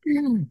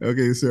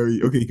 Okay,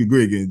 sorry. Okay, you could go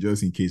again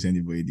just in case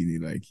anybody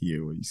didn't like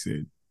hear what you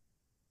said.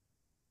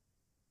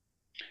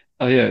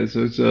 Oh yeah,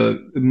 so it's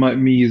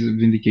me is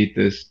Vindicate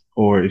This,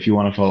 or if you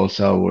want to follow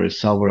Salvor, it's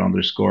Salvor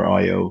underscore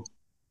IO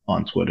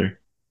on Twitter.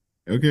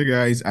 Okay,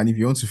 guys. And if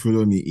you want to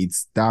follow me,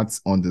 it's that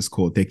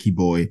underscore techie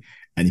boy.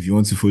 And if you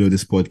want to follow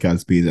this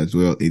podcast page as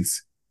well,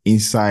 it's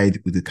inside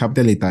with the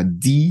capital letter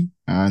D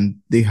and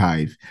the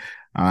hive.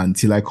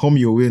 Until I come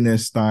your way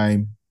next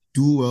time,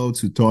 do well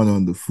to turn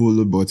on the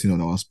follow button on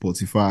our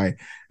Spotify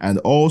and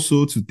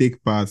also to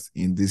take part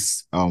in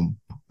this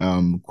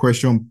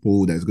question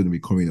poll that's going to be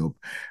coming up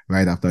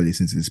right after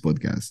listening to this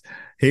podcast.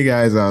 Hey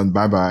guys, and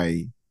bye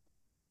bye.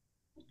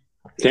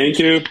 Thank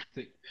you.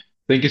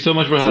 Thank you so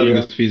much for See having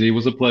ya. us, Fizi. It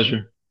was a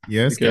pleasure.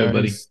 Yes, Take care,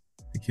 everybody. guys.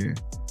 Take care.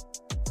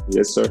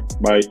 Yes, sir.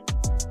 Bye.